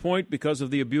breaking point because of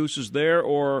the abuses there,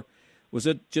 or was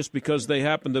it just because they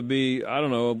happened to be, I don't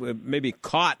know, maybe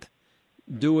caught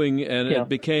doing, and it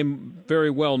became very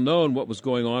well known what was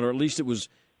going on, or at least it was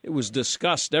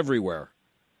discussed everywhere,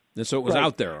 and so it was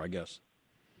out there, I guess?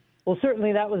 Well,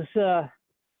 certainly that was,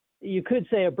 you could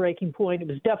say, a breaking point. It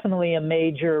was definitely a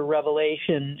major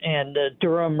revelation, and the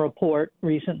Durham report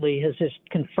recently has just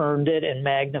confirmed it and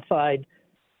magnified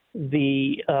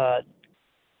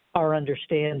our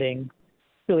understanding,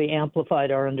 really amplified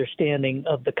our understanding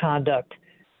of the conduct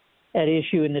at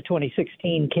issue in the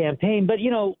 2016 campaign. But,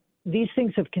 these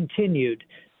things have continued.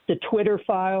 The Twitter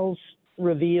files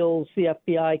reveals the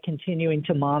FBI continuing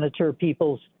to monitor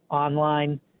people's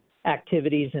online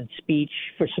activities and speech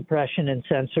for suppression and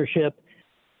censorship.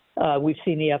 We've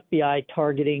seen the FBI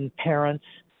targeting parents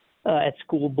at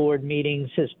school board meetings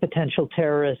as potential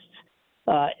terrorists,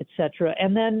 et cetera.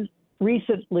 And then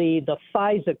recently, the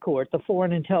FISA court, the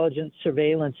Foreign Intelligence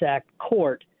Surveillance Act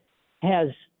court, has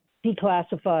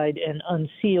declassified and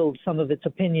unsealed some of its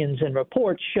opinions and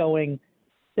reports showing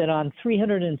that on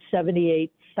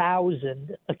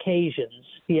 378,000 occasions,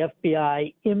 the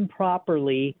FBI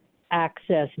improperly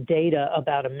accessed data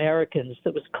about Americans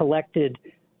that was collected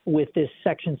with this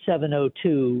Section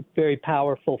 702, very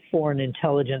powerful foreign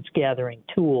intelligence gathering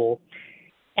tool.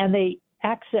 And they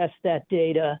accessed that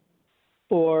data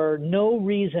for no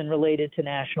reason related to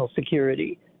national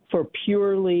security, for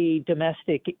purely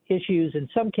domestic issues, in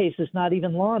some cases not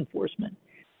even law enforcement.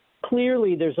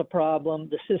 Clearly there's a problem.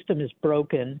 The system is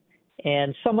broken,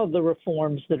 and some of the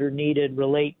reforms that are needed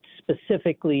relate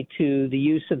specifically to the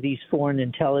use of these foreign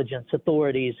intelligence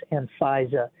authorities and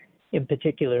FISA in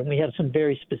particular. And we have some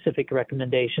very specific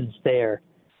recommendations there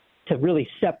to really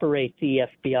separate the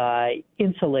FBI,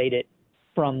 insulate it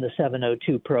from the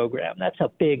 702 program. That's a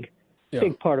big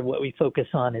part of what we focus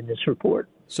on in this report.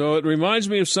 So it reminds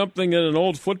me of something that an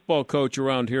old football coach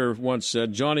around here once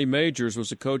said. Johnny Majors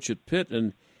was a coach at Pitt,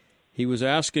 and he was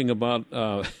asking about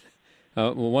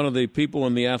one of the people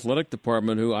in the athletic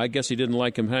department who I guess he didn't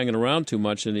like him hanging around too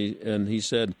much, and he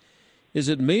said, "Is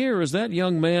it me, or is that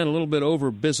young man a little bit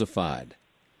over-busified?"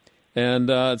 And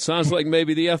it sounds like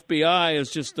maybe the FBI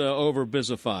is just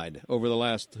over-busified over the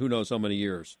last who knows how many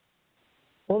years.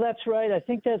 Well, that's right. I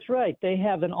think that's right. They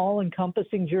have an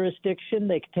all-encompassing jurisdiction.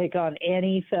 They can take on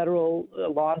any federal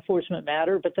law enforcement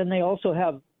matter, but then they also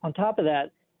have, on top of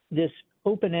that, this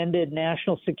open-ended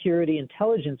national security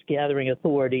intelligence gathering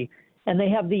authority, and they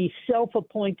have the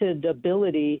self-appointed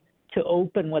ability to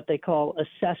open what they call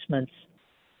assessments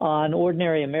on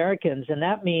ordinary Americans, and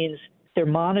that means they're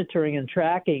monitoring and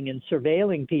tracking and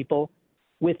surveilling people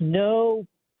with no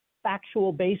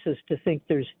factual basis to think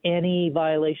there's any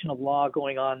violation of law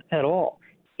going on at all,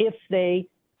 if they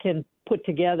can put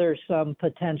together some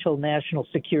potential national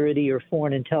security or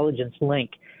foreign intelligence link.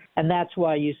 And that's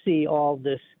why you see all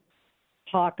this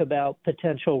talk about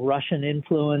potential Russian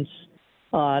influence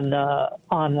on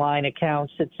online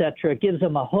accounts, et cetera. It gives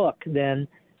them a hook then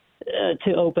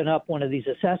to open up one of these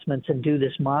assessments and do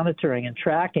this monitoring and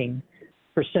tracking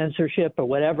for censorship or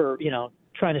whatever,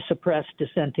 trying to suppress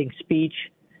dissenting speech.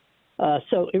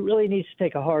 So it really needs to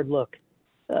take a hard look.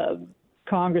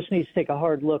 Congress needs to take a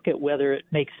hard look at whether it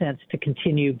makes sense to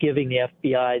continue giving the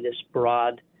FBI this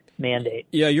broad mandate.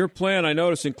 Yeah, your plan, I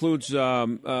notice, includes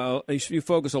you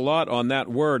focus a lot on that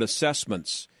word,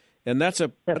 assessments. And that's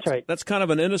right. That's kind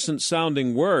of an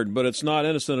innocent-sounding word, but it's not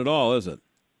innocent at all, is it?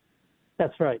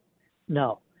 That's right.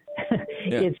 No.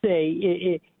 Yeah.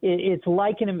 It's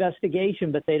like an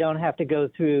investigation, but they don't have to go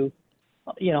through,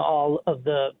 all of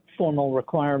the formal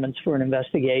requirements for an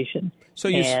investigation. So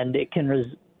it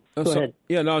can. Go ahead.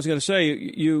 Yeah, no, I was going to say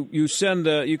you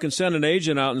can send an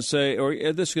agent out and say,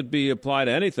 or this could be applied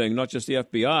to anything, not just the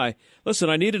FBI. Listen,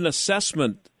 I need an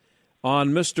assessment on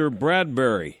Mr.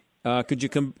 Bradbury. Could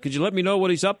you let me know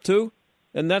what he's up to?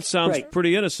 And that sounds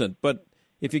pretty innocent, but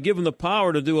if you give him the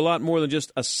power to do a lot more than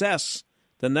just assess,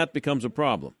 then that becomes a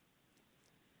problem.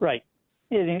 Right.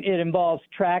 It involves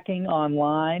tracking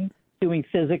online, doing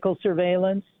physical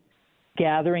surveillance,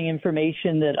 gathering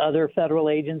information that other federal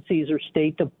agencies or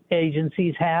state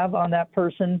agencies have on that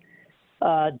person,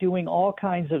 doing all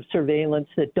kinds of surveillance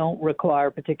that don't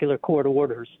require particular court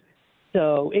orders.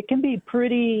 So it can be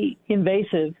pretty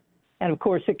invasive. And, of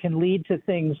course, it can lead to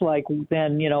things like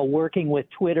then, working with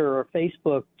Twitter or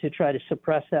Facebook to try to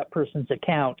suppress that person's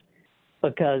account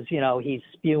because, he's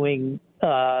spewing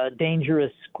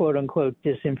dangerous, quote-unquote,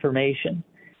 disinformation.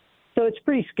 So it's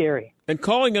pretty scary. And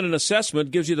calling it an assessment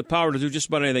gives you the power to do just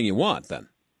about anything you want, then.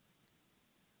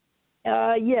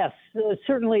 Yes.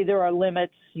 Certainly there are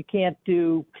limits. You can't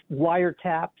do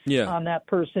wiretaps on that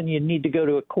person. You need to go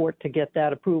to a court to get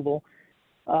that approval.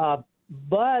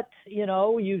 But,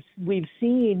 we've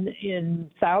seen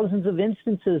in thousands of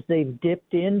instances they've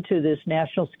dipped into this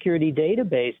national security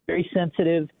database, very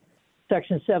sensitive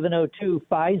Section 702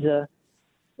 FISA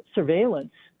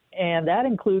surveillance, and that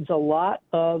includes a lot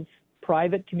of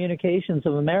private communications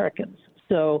of Americans.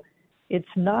 So it's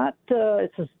not this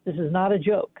is not a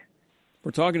joke.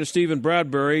 We're talking to Stephen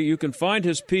Bradbury. You can find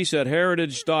his piece at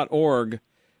heritage.org,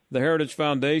 the Heritage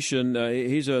Foundation.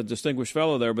 He's a distinguished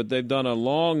fellow there, but they've done a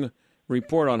long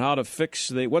report on how to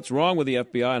fix what's wrong with the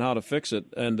FBI and how to fix it,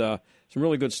 and some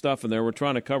really good stuff in there. We're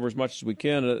trying to cover as much as we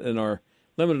can in our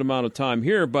limited amount of time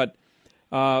here. But,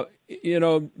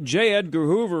 J. Edgar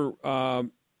Hoover,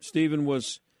 Stephen,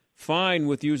 was fine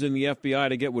with using the FBI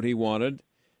to get what he wanted.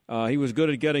 He was good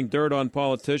at getting dirt on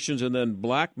politicians and then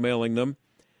blackmailing them.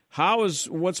 How is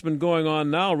what's been going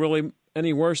on now really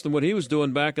any worse than what he was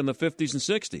doing back in the 50s and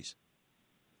 60s?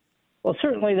 Well,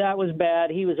 certainly that was bad.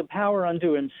 He was a power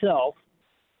unto himself.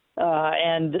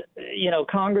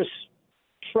 Congress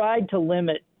tried to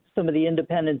limit some of the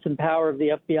independence and power of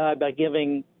the FBI by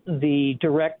giving the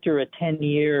director a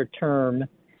 10-year term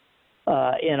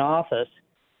in office.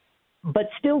 But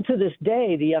still to this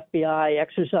day, the FBI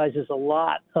exercises a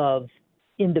lot of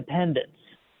independence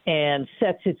and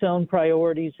sets its own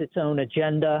priorities, its own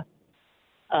agenda.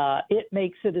 It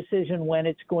makes a decision when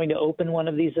it's going to open one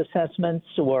of these assessments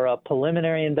or a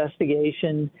preliminary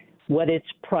investigation, what its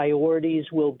priorities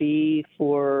will be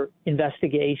for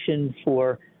investigation,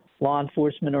 for law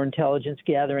enforcement or intelligence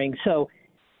gathering. So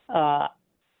I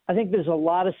think there's a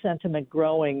lot of sentiment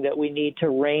growing that we need to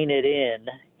rein it in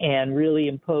and really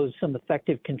impose some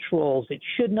effective controls. It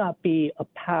should not be a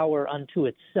power unto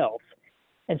itself.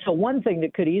 And so one thing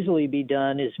that could easily be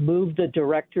done is move the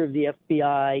director of the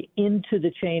FBI into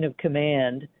the chain of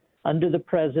command under the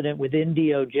president within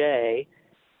DOJ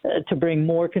to bring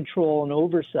more control and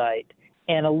oversight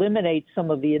and eliminate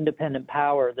some of the independent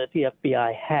power that the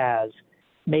FBI has,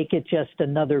 make it just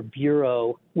another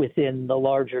bureau within the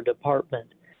larger department.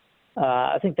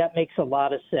 I think that makes a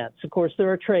lot of sense. Of course,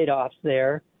 there are trade-offs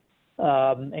there,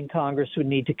 and Congress would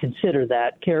need to consider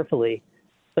that carefully.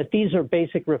 But these are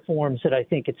basic reforms that I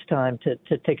think it's time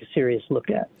to take a serious look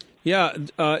at. Yeah,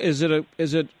 is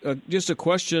it just a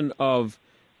question of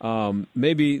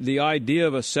maybe the idea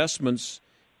of assessments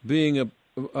being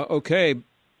okay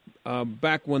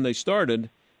back when they started,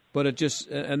 but it just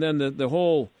and then the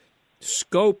whole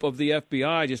scope of the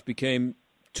FBI just became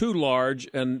too large,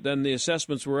 and then the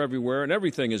assessments were everywhere, and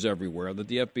everything is everywhere. That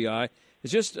the FBI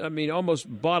is just,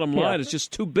 almost bottom line, it's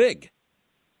just too big.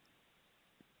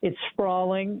 It's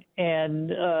sprawling, and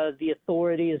the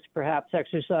authority is perhaps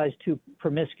exercised too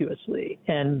promiscuously.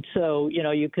 And so,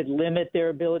 you could limit their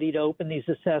ability to open these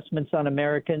assessments on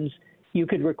Americans. You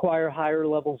could require higher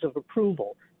levels of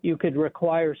approval. You could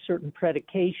require certain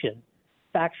predication,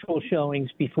 factual showings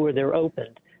before they're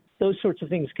opened. those sorts of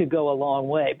things could go a long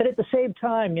way. But at the same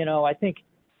time, I think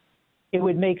it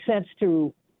would make sense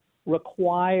to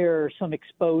require some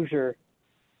exposure,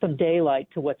 some daylight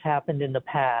to what's happened in the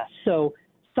past. So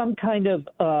some kind of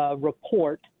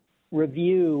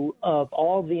review of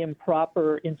all the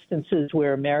improper instances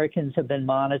where Americans have been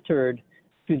monitored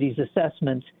through these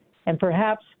assessments, and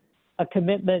perhaps a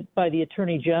commitment by the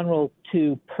Attorney General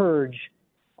to purge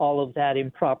all of that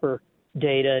improper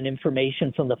data and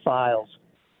information from the files.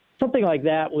 Something like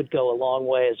that would go a long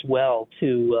way as well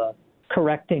to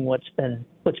correcting what's been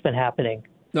happening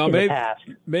in the past.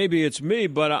 Maybe it's me,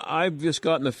 but I've just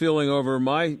gotten the feeling over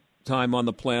my time on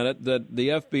the planet that the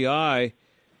FBI,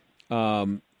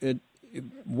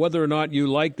 whether or not you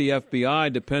like the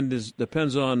FBI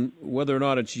depends on whether or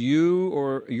not it's you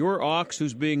or your ox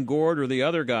who's being gored or the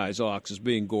other guy's ox is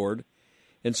being gored.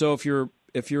 And so if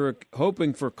you're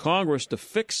hoping for Congress to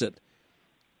fix it,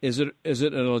 is it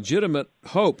a legitimate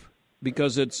hope?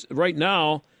 Because it's right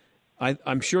now,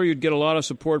 I'm sure you'd get a lot of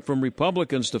support from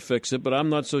Republicans to fix it, but I'm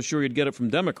not so sure you'd get it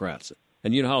from Democrats.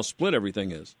 And you know how split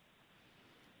everything is.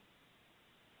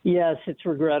 Yes, it's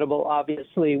regrettable,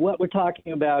 obviously. What we're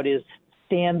talking about is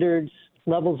standards,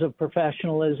 levels of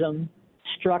professionalism,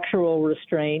 structural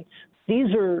restraints.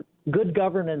 These are good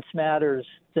governance matters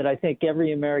that I think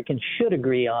every American should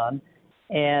agree on,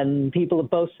 and people of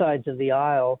both sides of the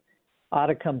aisle ought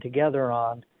to come together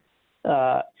on.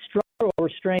 Structural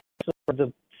restraints are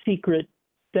the secret.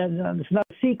 It's not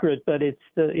a secret, but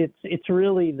it's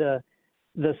really the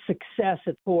success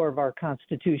at the core of our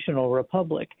constitutional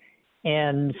republic.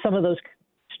 And some of those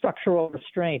structural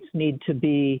restraints need to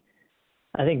be,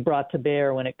 I think, brought to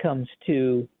bear when it comes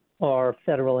to our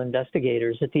federal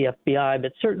investigators at the FBI.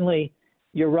 But certainly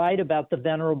you're right about the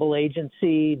venerable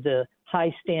agency, the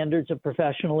high standards of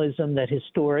professionalism that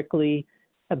historically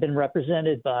have been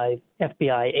represented by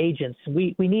FBI agents.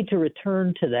 We need to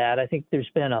return to that. I think there's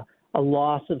been a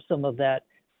loss of some of that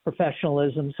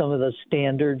professionalism, some of those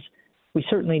standards. We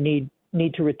certainly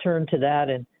need to return to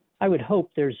that, and I would hope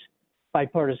there's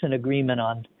bipartisan agreement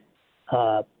on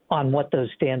what those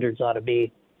standards ought to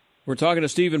be. We're talking to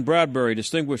Stephen Bradbury,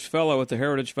 Distinguished Fellow at the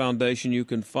Heritage Foundation. You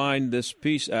can find this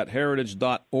piece at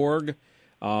heritage.org.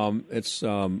 It's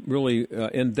really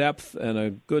in-depth and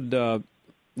a good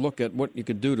look at what you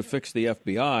could do to fix the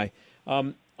FBI.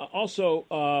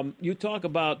 Also, you talk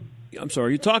about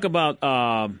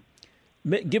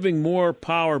giving more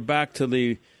power back to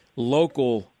the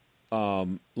local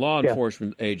law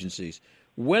enforcement agencies.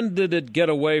 When did it get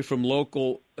away from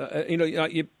local?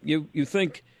 You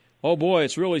think, oh boy,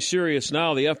 it's really serious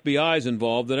now. The FBI's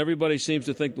involved, and everybody seems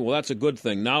to think, well, that's a good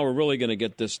thing. Now we're really going to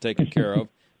get this taken care of.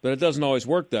 But it doesn't always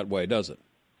work that way, does it?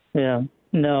 Yeah,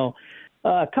 no.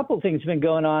 A couple of things have been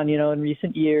going on, in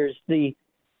recent years. The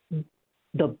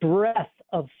breadth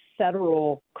of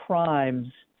federal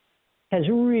crimes has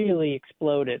really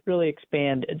exploded, really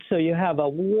expanded. So you have a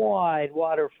wide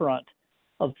waterfront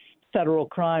of federal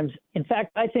crimes. In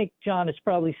fact, I think, John, it's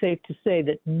probably safe to say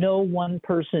that no one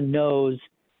person knows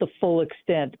the full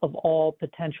extent of all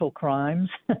potential crimes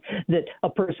that a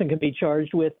person can be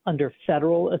charged with under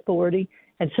federal authority.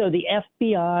 And so the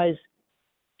FBI's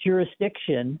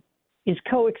jurisdiction is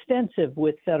coextensive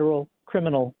with federal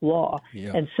criminal law.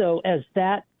 Yeah. And so as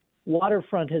that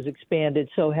waterfront has expanded,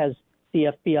 so has the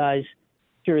FBI's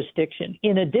jurisdiction.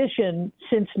 In addition,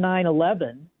 since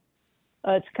 9/11,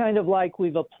 it's kind of like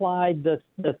we've applied the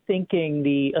thinking,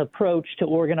 the approach to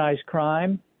organized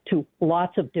crime to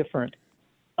lots of different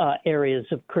areas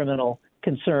of criminal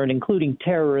concern, including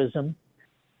terrorism,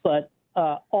 but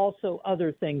also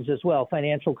other things as well,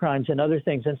 financial crimes and other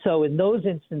things. And so in those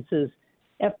instances,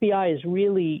 FBI has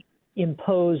really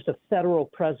imposed a federal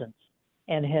presence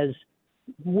and has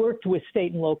worked with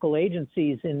state and local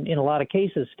agencies, in a lot of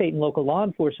cases, state and local law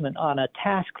enforcement, on a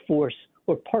task force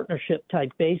or partnership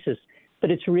type basis. But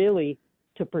it's really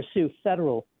to pursue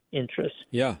federal interests.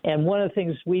 Yeah. And one of the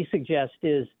things we suggest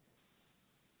is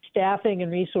staffing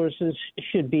and resources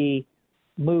should be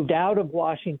moved out of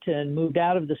Washington, moved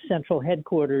out of the central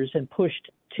headquarters and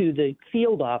pushed to the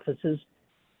field offices.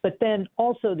 But then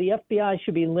also the FBI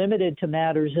should be limited to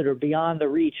matters that are beyond the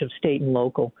reach of state and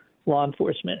local law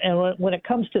enforcement. And when it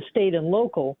comes to state and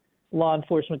local law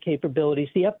enforcement capabilities,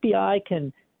 the FBI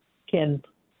can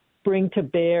bring to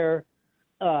bear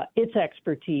its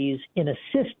expertise in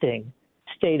assisting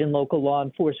state and local law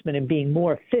enforcement in being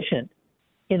more efficient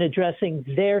in addressing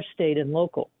their state and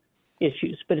local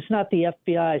issues. But it's not the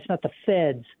FBI, it's not the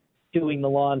feds doing the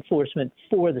law enforcement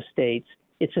for the states.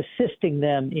 It's assisting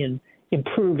them in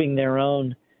improving their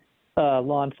own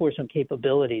law enforcement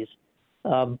capabilities.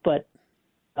 But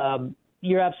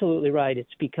you're absolutely right.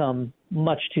 It's become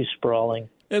much too sprawling.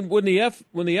 And when the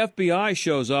FBI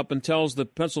shows up and tells the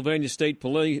Pennsylvania State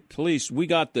Police, we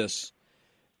got this,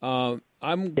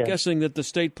 I'm guessing that the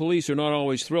state police are not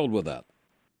always thrilled with that.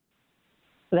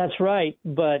 That's right.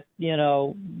 But,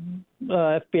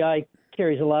 FBI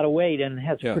carries a lot of weight and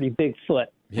has a pretty big foot.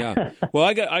 Yeah. Well,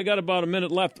 I got about a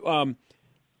minute left.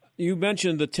 You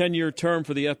mentioned the 10-year term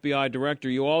for the FBI director.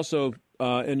 You also,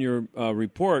 in your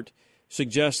report,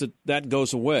 suggest that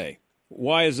goes away.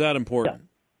 Why is that important? Yeah.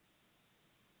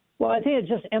 Well, I think it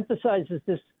just emphasizes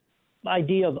this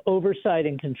idea of oversight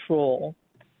and control.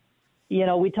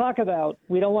 We talk about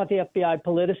we don't want the FBI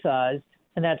politicized,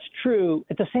 and that's true.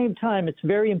 At the same time, it's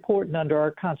very important under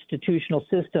our constitutional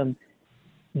system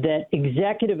that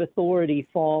executive authority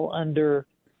fall under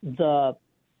the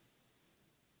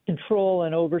control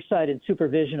and oversight and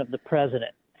supervision of the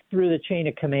president through the chain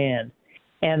of command,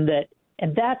 and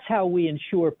that's how we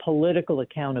ensure political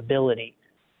accountability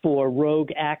for rogue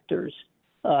actors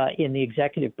in the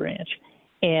executive branch.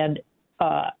 And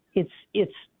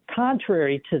it's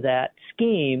contrary to that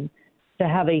scheme to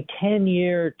have a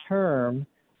 10-year term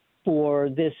for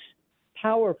this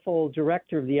powerful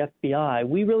director of the FBI.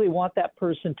 We really want that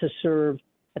person to serve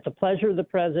at the pleasure of the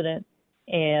president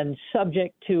and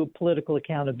subject to political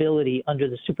accountability under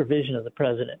the supervision of the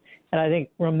president. And I think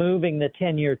removing the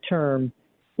 10-year term,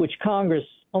 which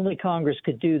only Congress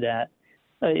could do that,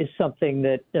 is something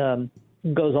that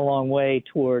goes a long way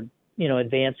toward,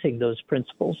 advancing those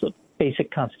principles of basic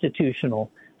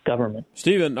constitutional government.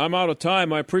 Stephen, I'm out of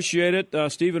time. I appreciate it.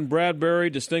 Stephen Bradbury,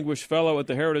 Distinguished Fellow at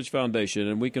the Heritage Foundation,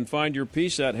 and we can find your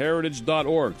piece at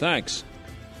heritage.org. Thanks.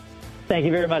 Thank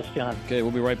you very much, John. Okay,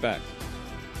 we'll be right back.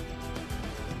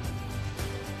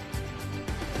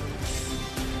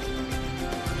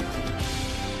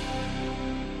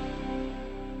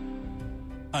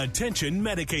 Attention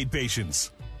Medicaid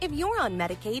patients. If you're on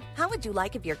Medicaid, how would you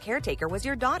like if your caretaker was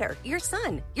your daughter, your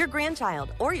son, your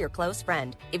grandchild, or your close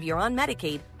friend? If you're on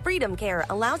Medicaid, Freedom Care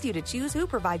allows you to choose who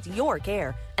provides your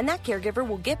care, and that caregiver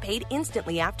will get paid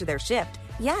instantly after their shift.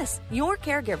 Yes, your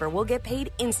caregiver will get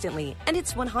paid instantly, and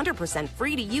it's 100%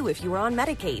 free to you if you are on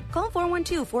Medicaid. Call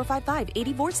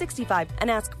 412-455-8465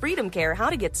 and ask Freedom Care how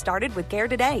to get started with care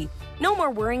today. No more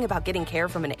worrying about getting care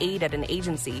from an aide at an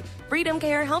agency. Freedom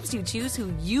Care helps you choose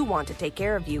who you want to take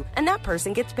care of you, and that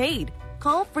person gets paid.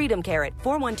 Call Freedom Care at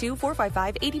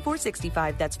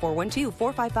 412-455-8465. That's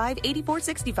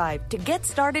 412-455-8465 to get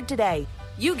started today.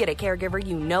 You get a caregiver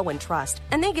you know and trust,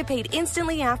 and they get paid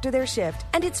instantly after their shift,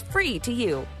 and it's free to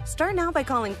you. Start now by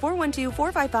calling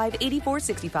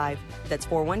 412-455-8465. That's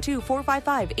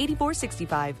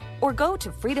 412-455-8465. Or go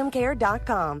to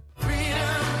freedomcare.com.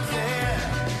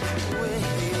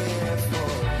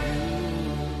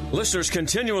 Listeners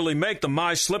continually make the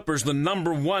My Slippers the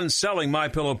 #1 selling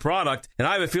MyPillow product, and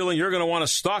I have a feeling you're going to want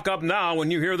to stock up now when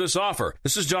you hear this offer.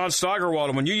 This is John Steigerwald,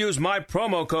 and when you use my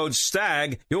promo code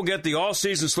STAG, you'll get the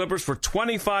all-season slippers for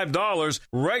 $25,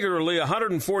 regularly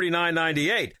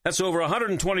 $149.98. That's over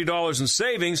 $120 in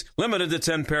savings, limited to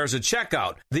 10 pairs at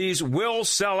checkout. These will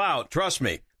sell out, trust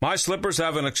me. My slippers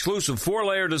have an exclusive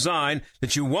 4-layer design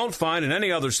that you won't find in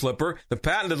any other slipper. The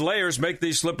patented layers make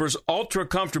these slippers ultra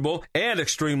comfortable and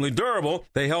extremely durable.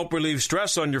 They help relieve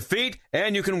stress on your feet,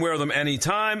 and you can wear them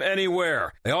anytime,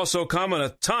 anywhere. They also come in a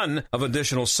ton of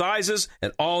additional sizes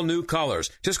and all new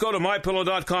colors. Just go to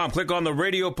MyPillow.com, click on the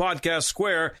radio podcast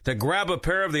square to grab a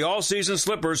pair of the all-season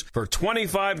slippers for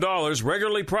 $25,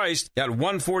 regularly priced at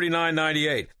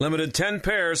 $149.98. Limited 10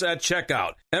 pairs at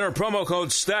checkout. Enter promo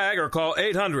code STAG or call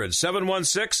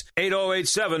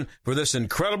 800-716-8087 for this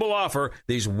incredible offer.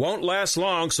 These won't last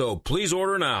long, so please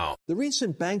order now. The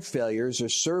recent bank failures are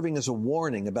serving as a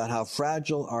warning about how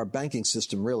fragile our banking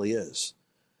system really is.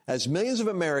 As millions of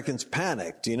Americans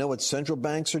panic, do you know what central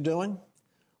banks are doing?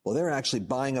 Well, they're actually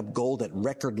buying up gold at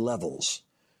record levels.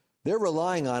 They're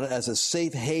relying on it as a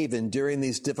safe haven during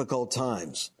these difficult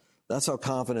times. That's how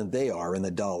confident they are in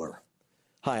the dollar.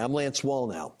 Hi, I'm Lance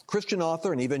Wallnow, Christian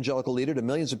author and evangelical leader to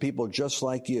millions of people just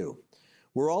like you.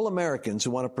 We're all Americans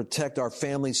who want to protect our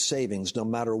family's savings no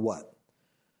matter what.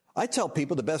 I tell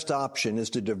people the best option is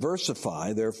to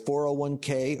diversify their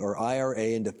 401k or IRA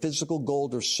into physical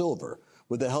gold or silver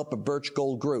with the help of Birch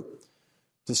Gold Group.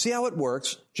 To see how it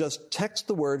works, just text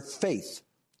the word FAITH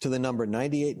to the number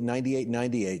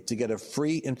 989898 to get a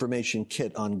free information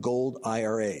kit on gold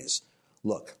IRAs.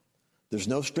 Look, there's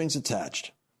no strings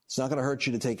attached. It's not going to hurt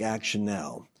you to take action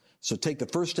now. So take the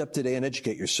first step today and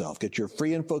educate yourself. Get your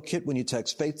free info kit when you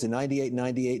text FAITH to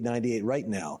 989898 right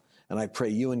now. And I pray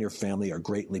you and your family are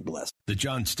greatly blessed. The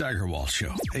John Steigerwald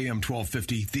Show, AM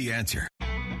 1250, The Answer.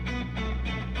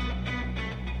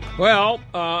 Well,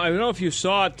 I don't know if you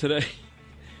saw it today.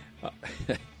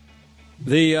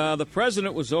 The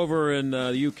president was over in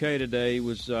the UK today. He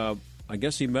was, I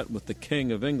guess he met with the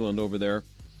King of England over there.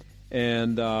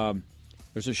 And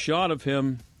there's a shot of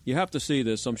him. You have to see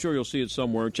this. I'm sure you'll see it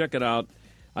somewhere. Check it out.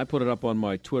 I put it up on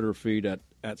my Twitter feed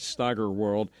at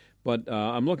Steigerwald. But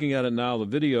I'm looking at it now, the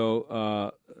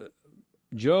video.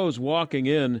 Joe's walking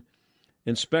in,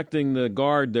 inspecting the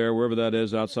guard there, wherever that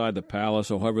is, outside the palace,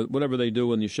 or whatever they do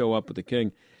when you show up with the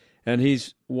king. And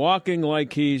he's walking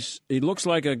like he looks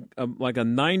like a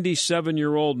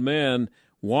 97-year-old man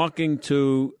walking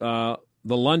to the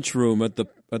lunchroom at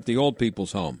the old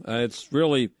people's home. It's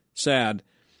really sad.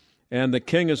 And the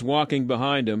king is walking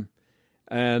behind him.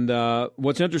 And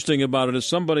what's interesting about it is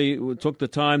somebody took the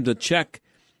time to check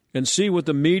and see what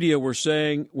the media were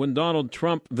saying when Donald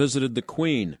Trump visited the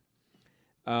Queen.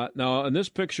 Now, in this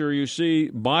picture, you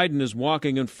see Biden is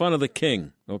walking in front of the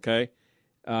king, okay?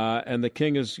 And the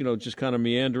king is, just kind of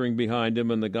meandering behind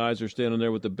him, and the guys are standing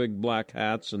there with the big black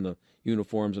hats and the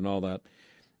uniforms and all that.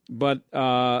 But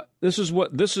this is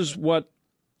what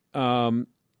CNN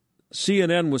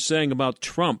was saying about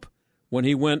Trump when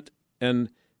he went and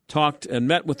talked and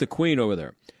met with the Queen over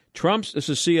there. This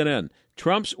is CNN.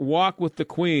 Trump's walk with the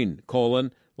Queen,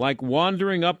 like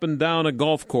wandering up and down a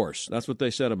golf course. That's what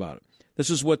they said about it. This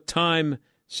is what Time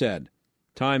said,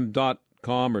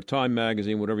 Time.com or Time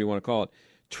Magazine, whatever you want to call it.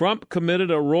 Trump committed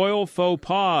a royal faux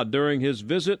pas during his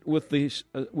visit with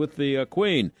the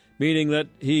Queen, meaning that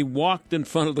he walked in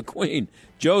front of the Queen.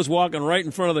 Joe's walking right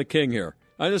in front of the king here.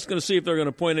 I'm just going to see if they're going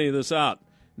to point any of this out.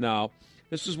 Now,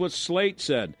 this is what Slate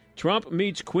said. Trump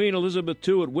meets Queen Elizabeth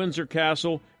II at Windsor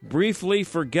Castle, briefly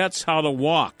forgets how to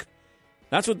walk.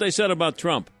 That's what they said about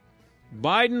Trump.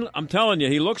 Biden, I'm telling you,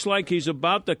 he looks like he's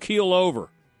about to keel over.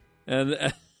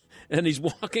 And he's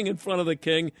walking in front of the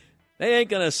king. They ain't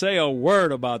going to say a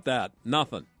word about that.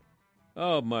 Nothing.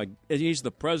 Oh, my. He's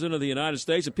the president of the United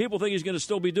States, and people think he's going to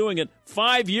still be doing it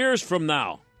 5 years from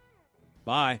now.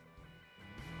 Bye.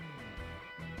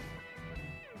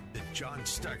 The John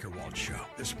Steigerwald Show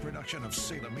is a production of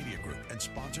Salem Media Group and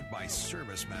sponsored by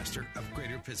Service Master of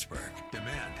Greater Pittsburgh.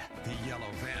 Demand the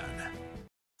yellow van.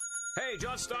 Hey,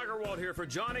 John Steigerwald here for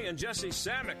Johnny and Jesse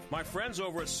Samick, my friends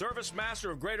over at Service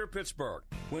Master of Greater Pittsburgh.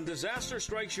 When disaster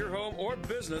strikes your home or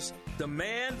business,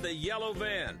 demand the yellow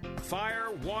van.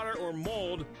 Fire, water, or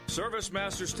mold, Service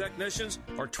Master's technicians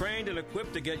are trained and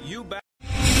equipped to get you back.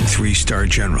 3-star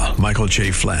General Michael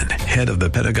J. Flynn, head of the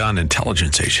Pentagon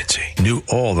Intelligence Agency, knew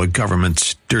all the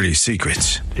government's dirty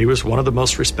secrets. He was one of the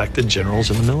most respected generals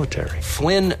in the military.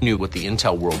 Flynn knew what the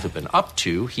intel world had been up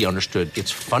to. He understood its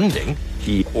funding.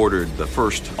 He ordered the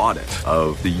first audit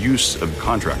of the use of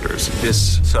contractors.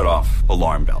 This set off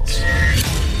alarm bells.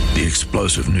 The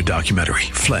explosive new documentary,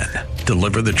 Flynn,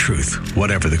 Deliver the Truth,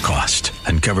 Whatever the Cost,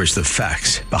 uncovers the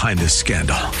facts behind this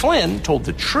scandal. Flynn told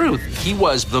the truth. He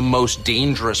was the most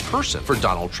dangerous person for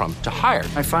Donald Trump to hire.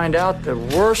 I find out the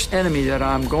worst enemy that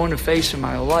I'm going to face in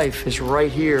my life is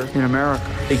right here in America.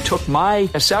 They took my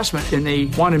assessment and they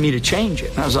wanted me to change it.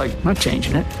 And I was like, I'm not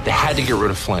changing it. They had to get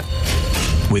rid of Flynn.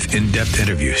 With in-depth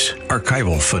interviews,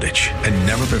 archival footage, and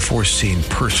never-before-seen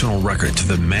personal records of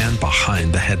the man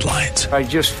behind the headlines. I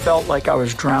just felt like I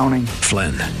was drowning.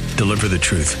 Flynn, Deliver the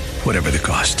Truth, Whatever the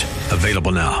Cost.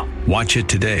 Available now. Watch it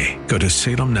today. Go to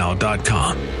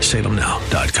salemnow.com.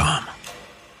 salemnow.com.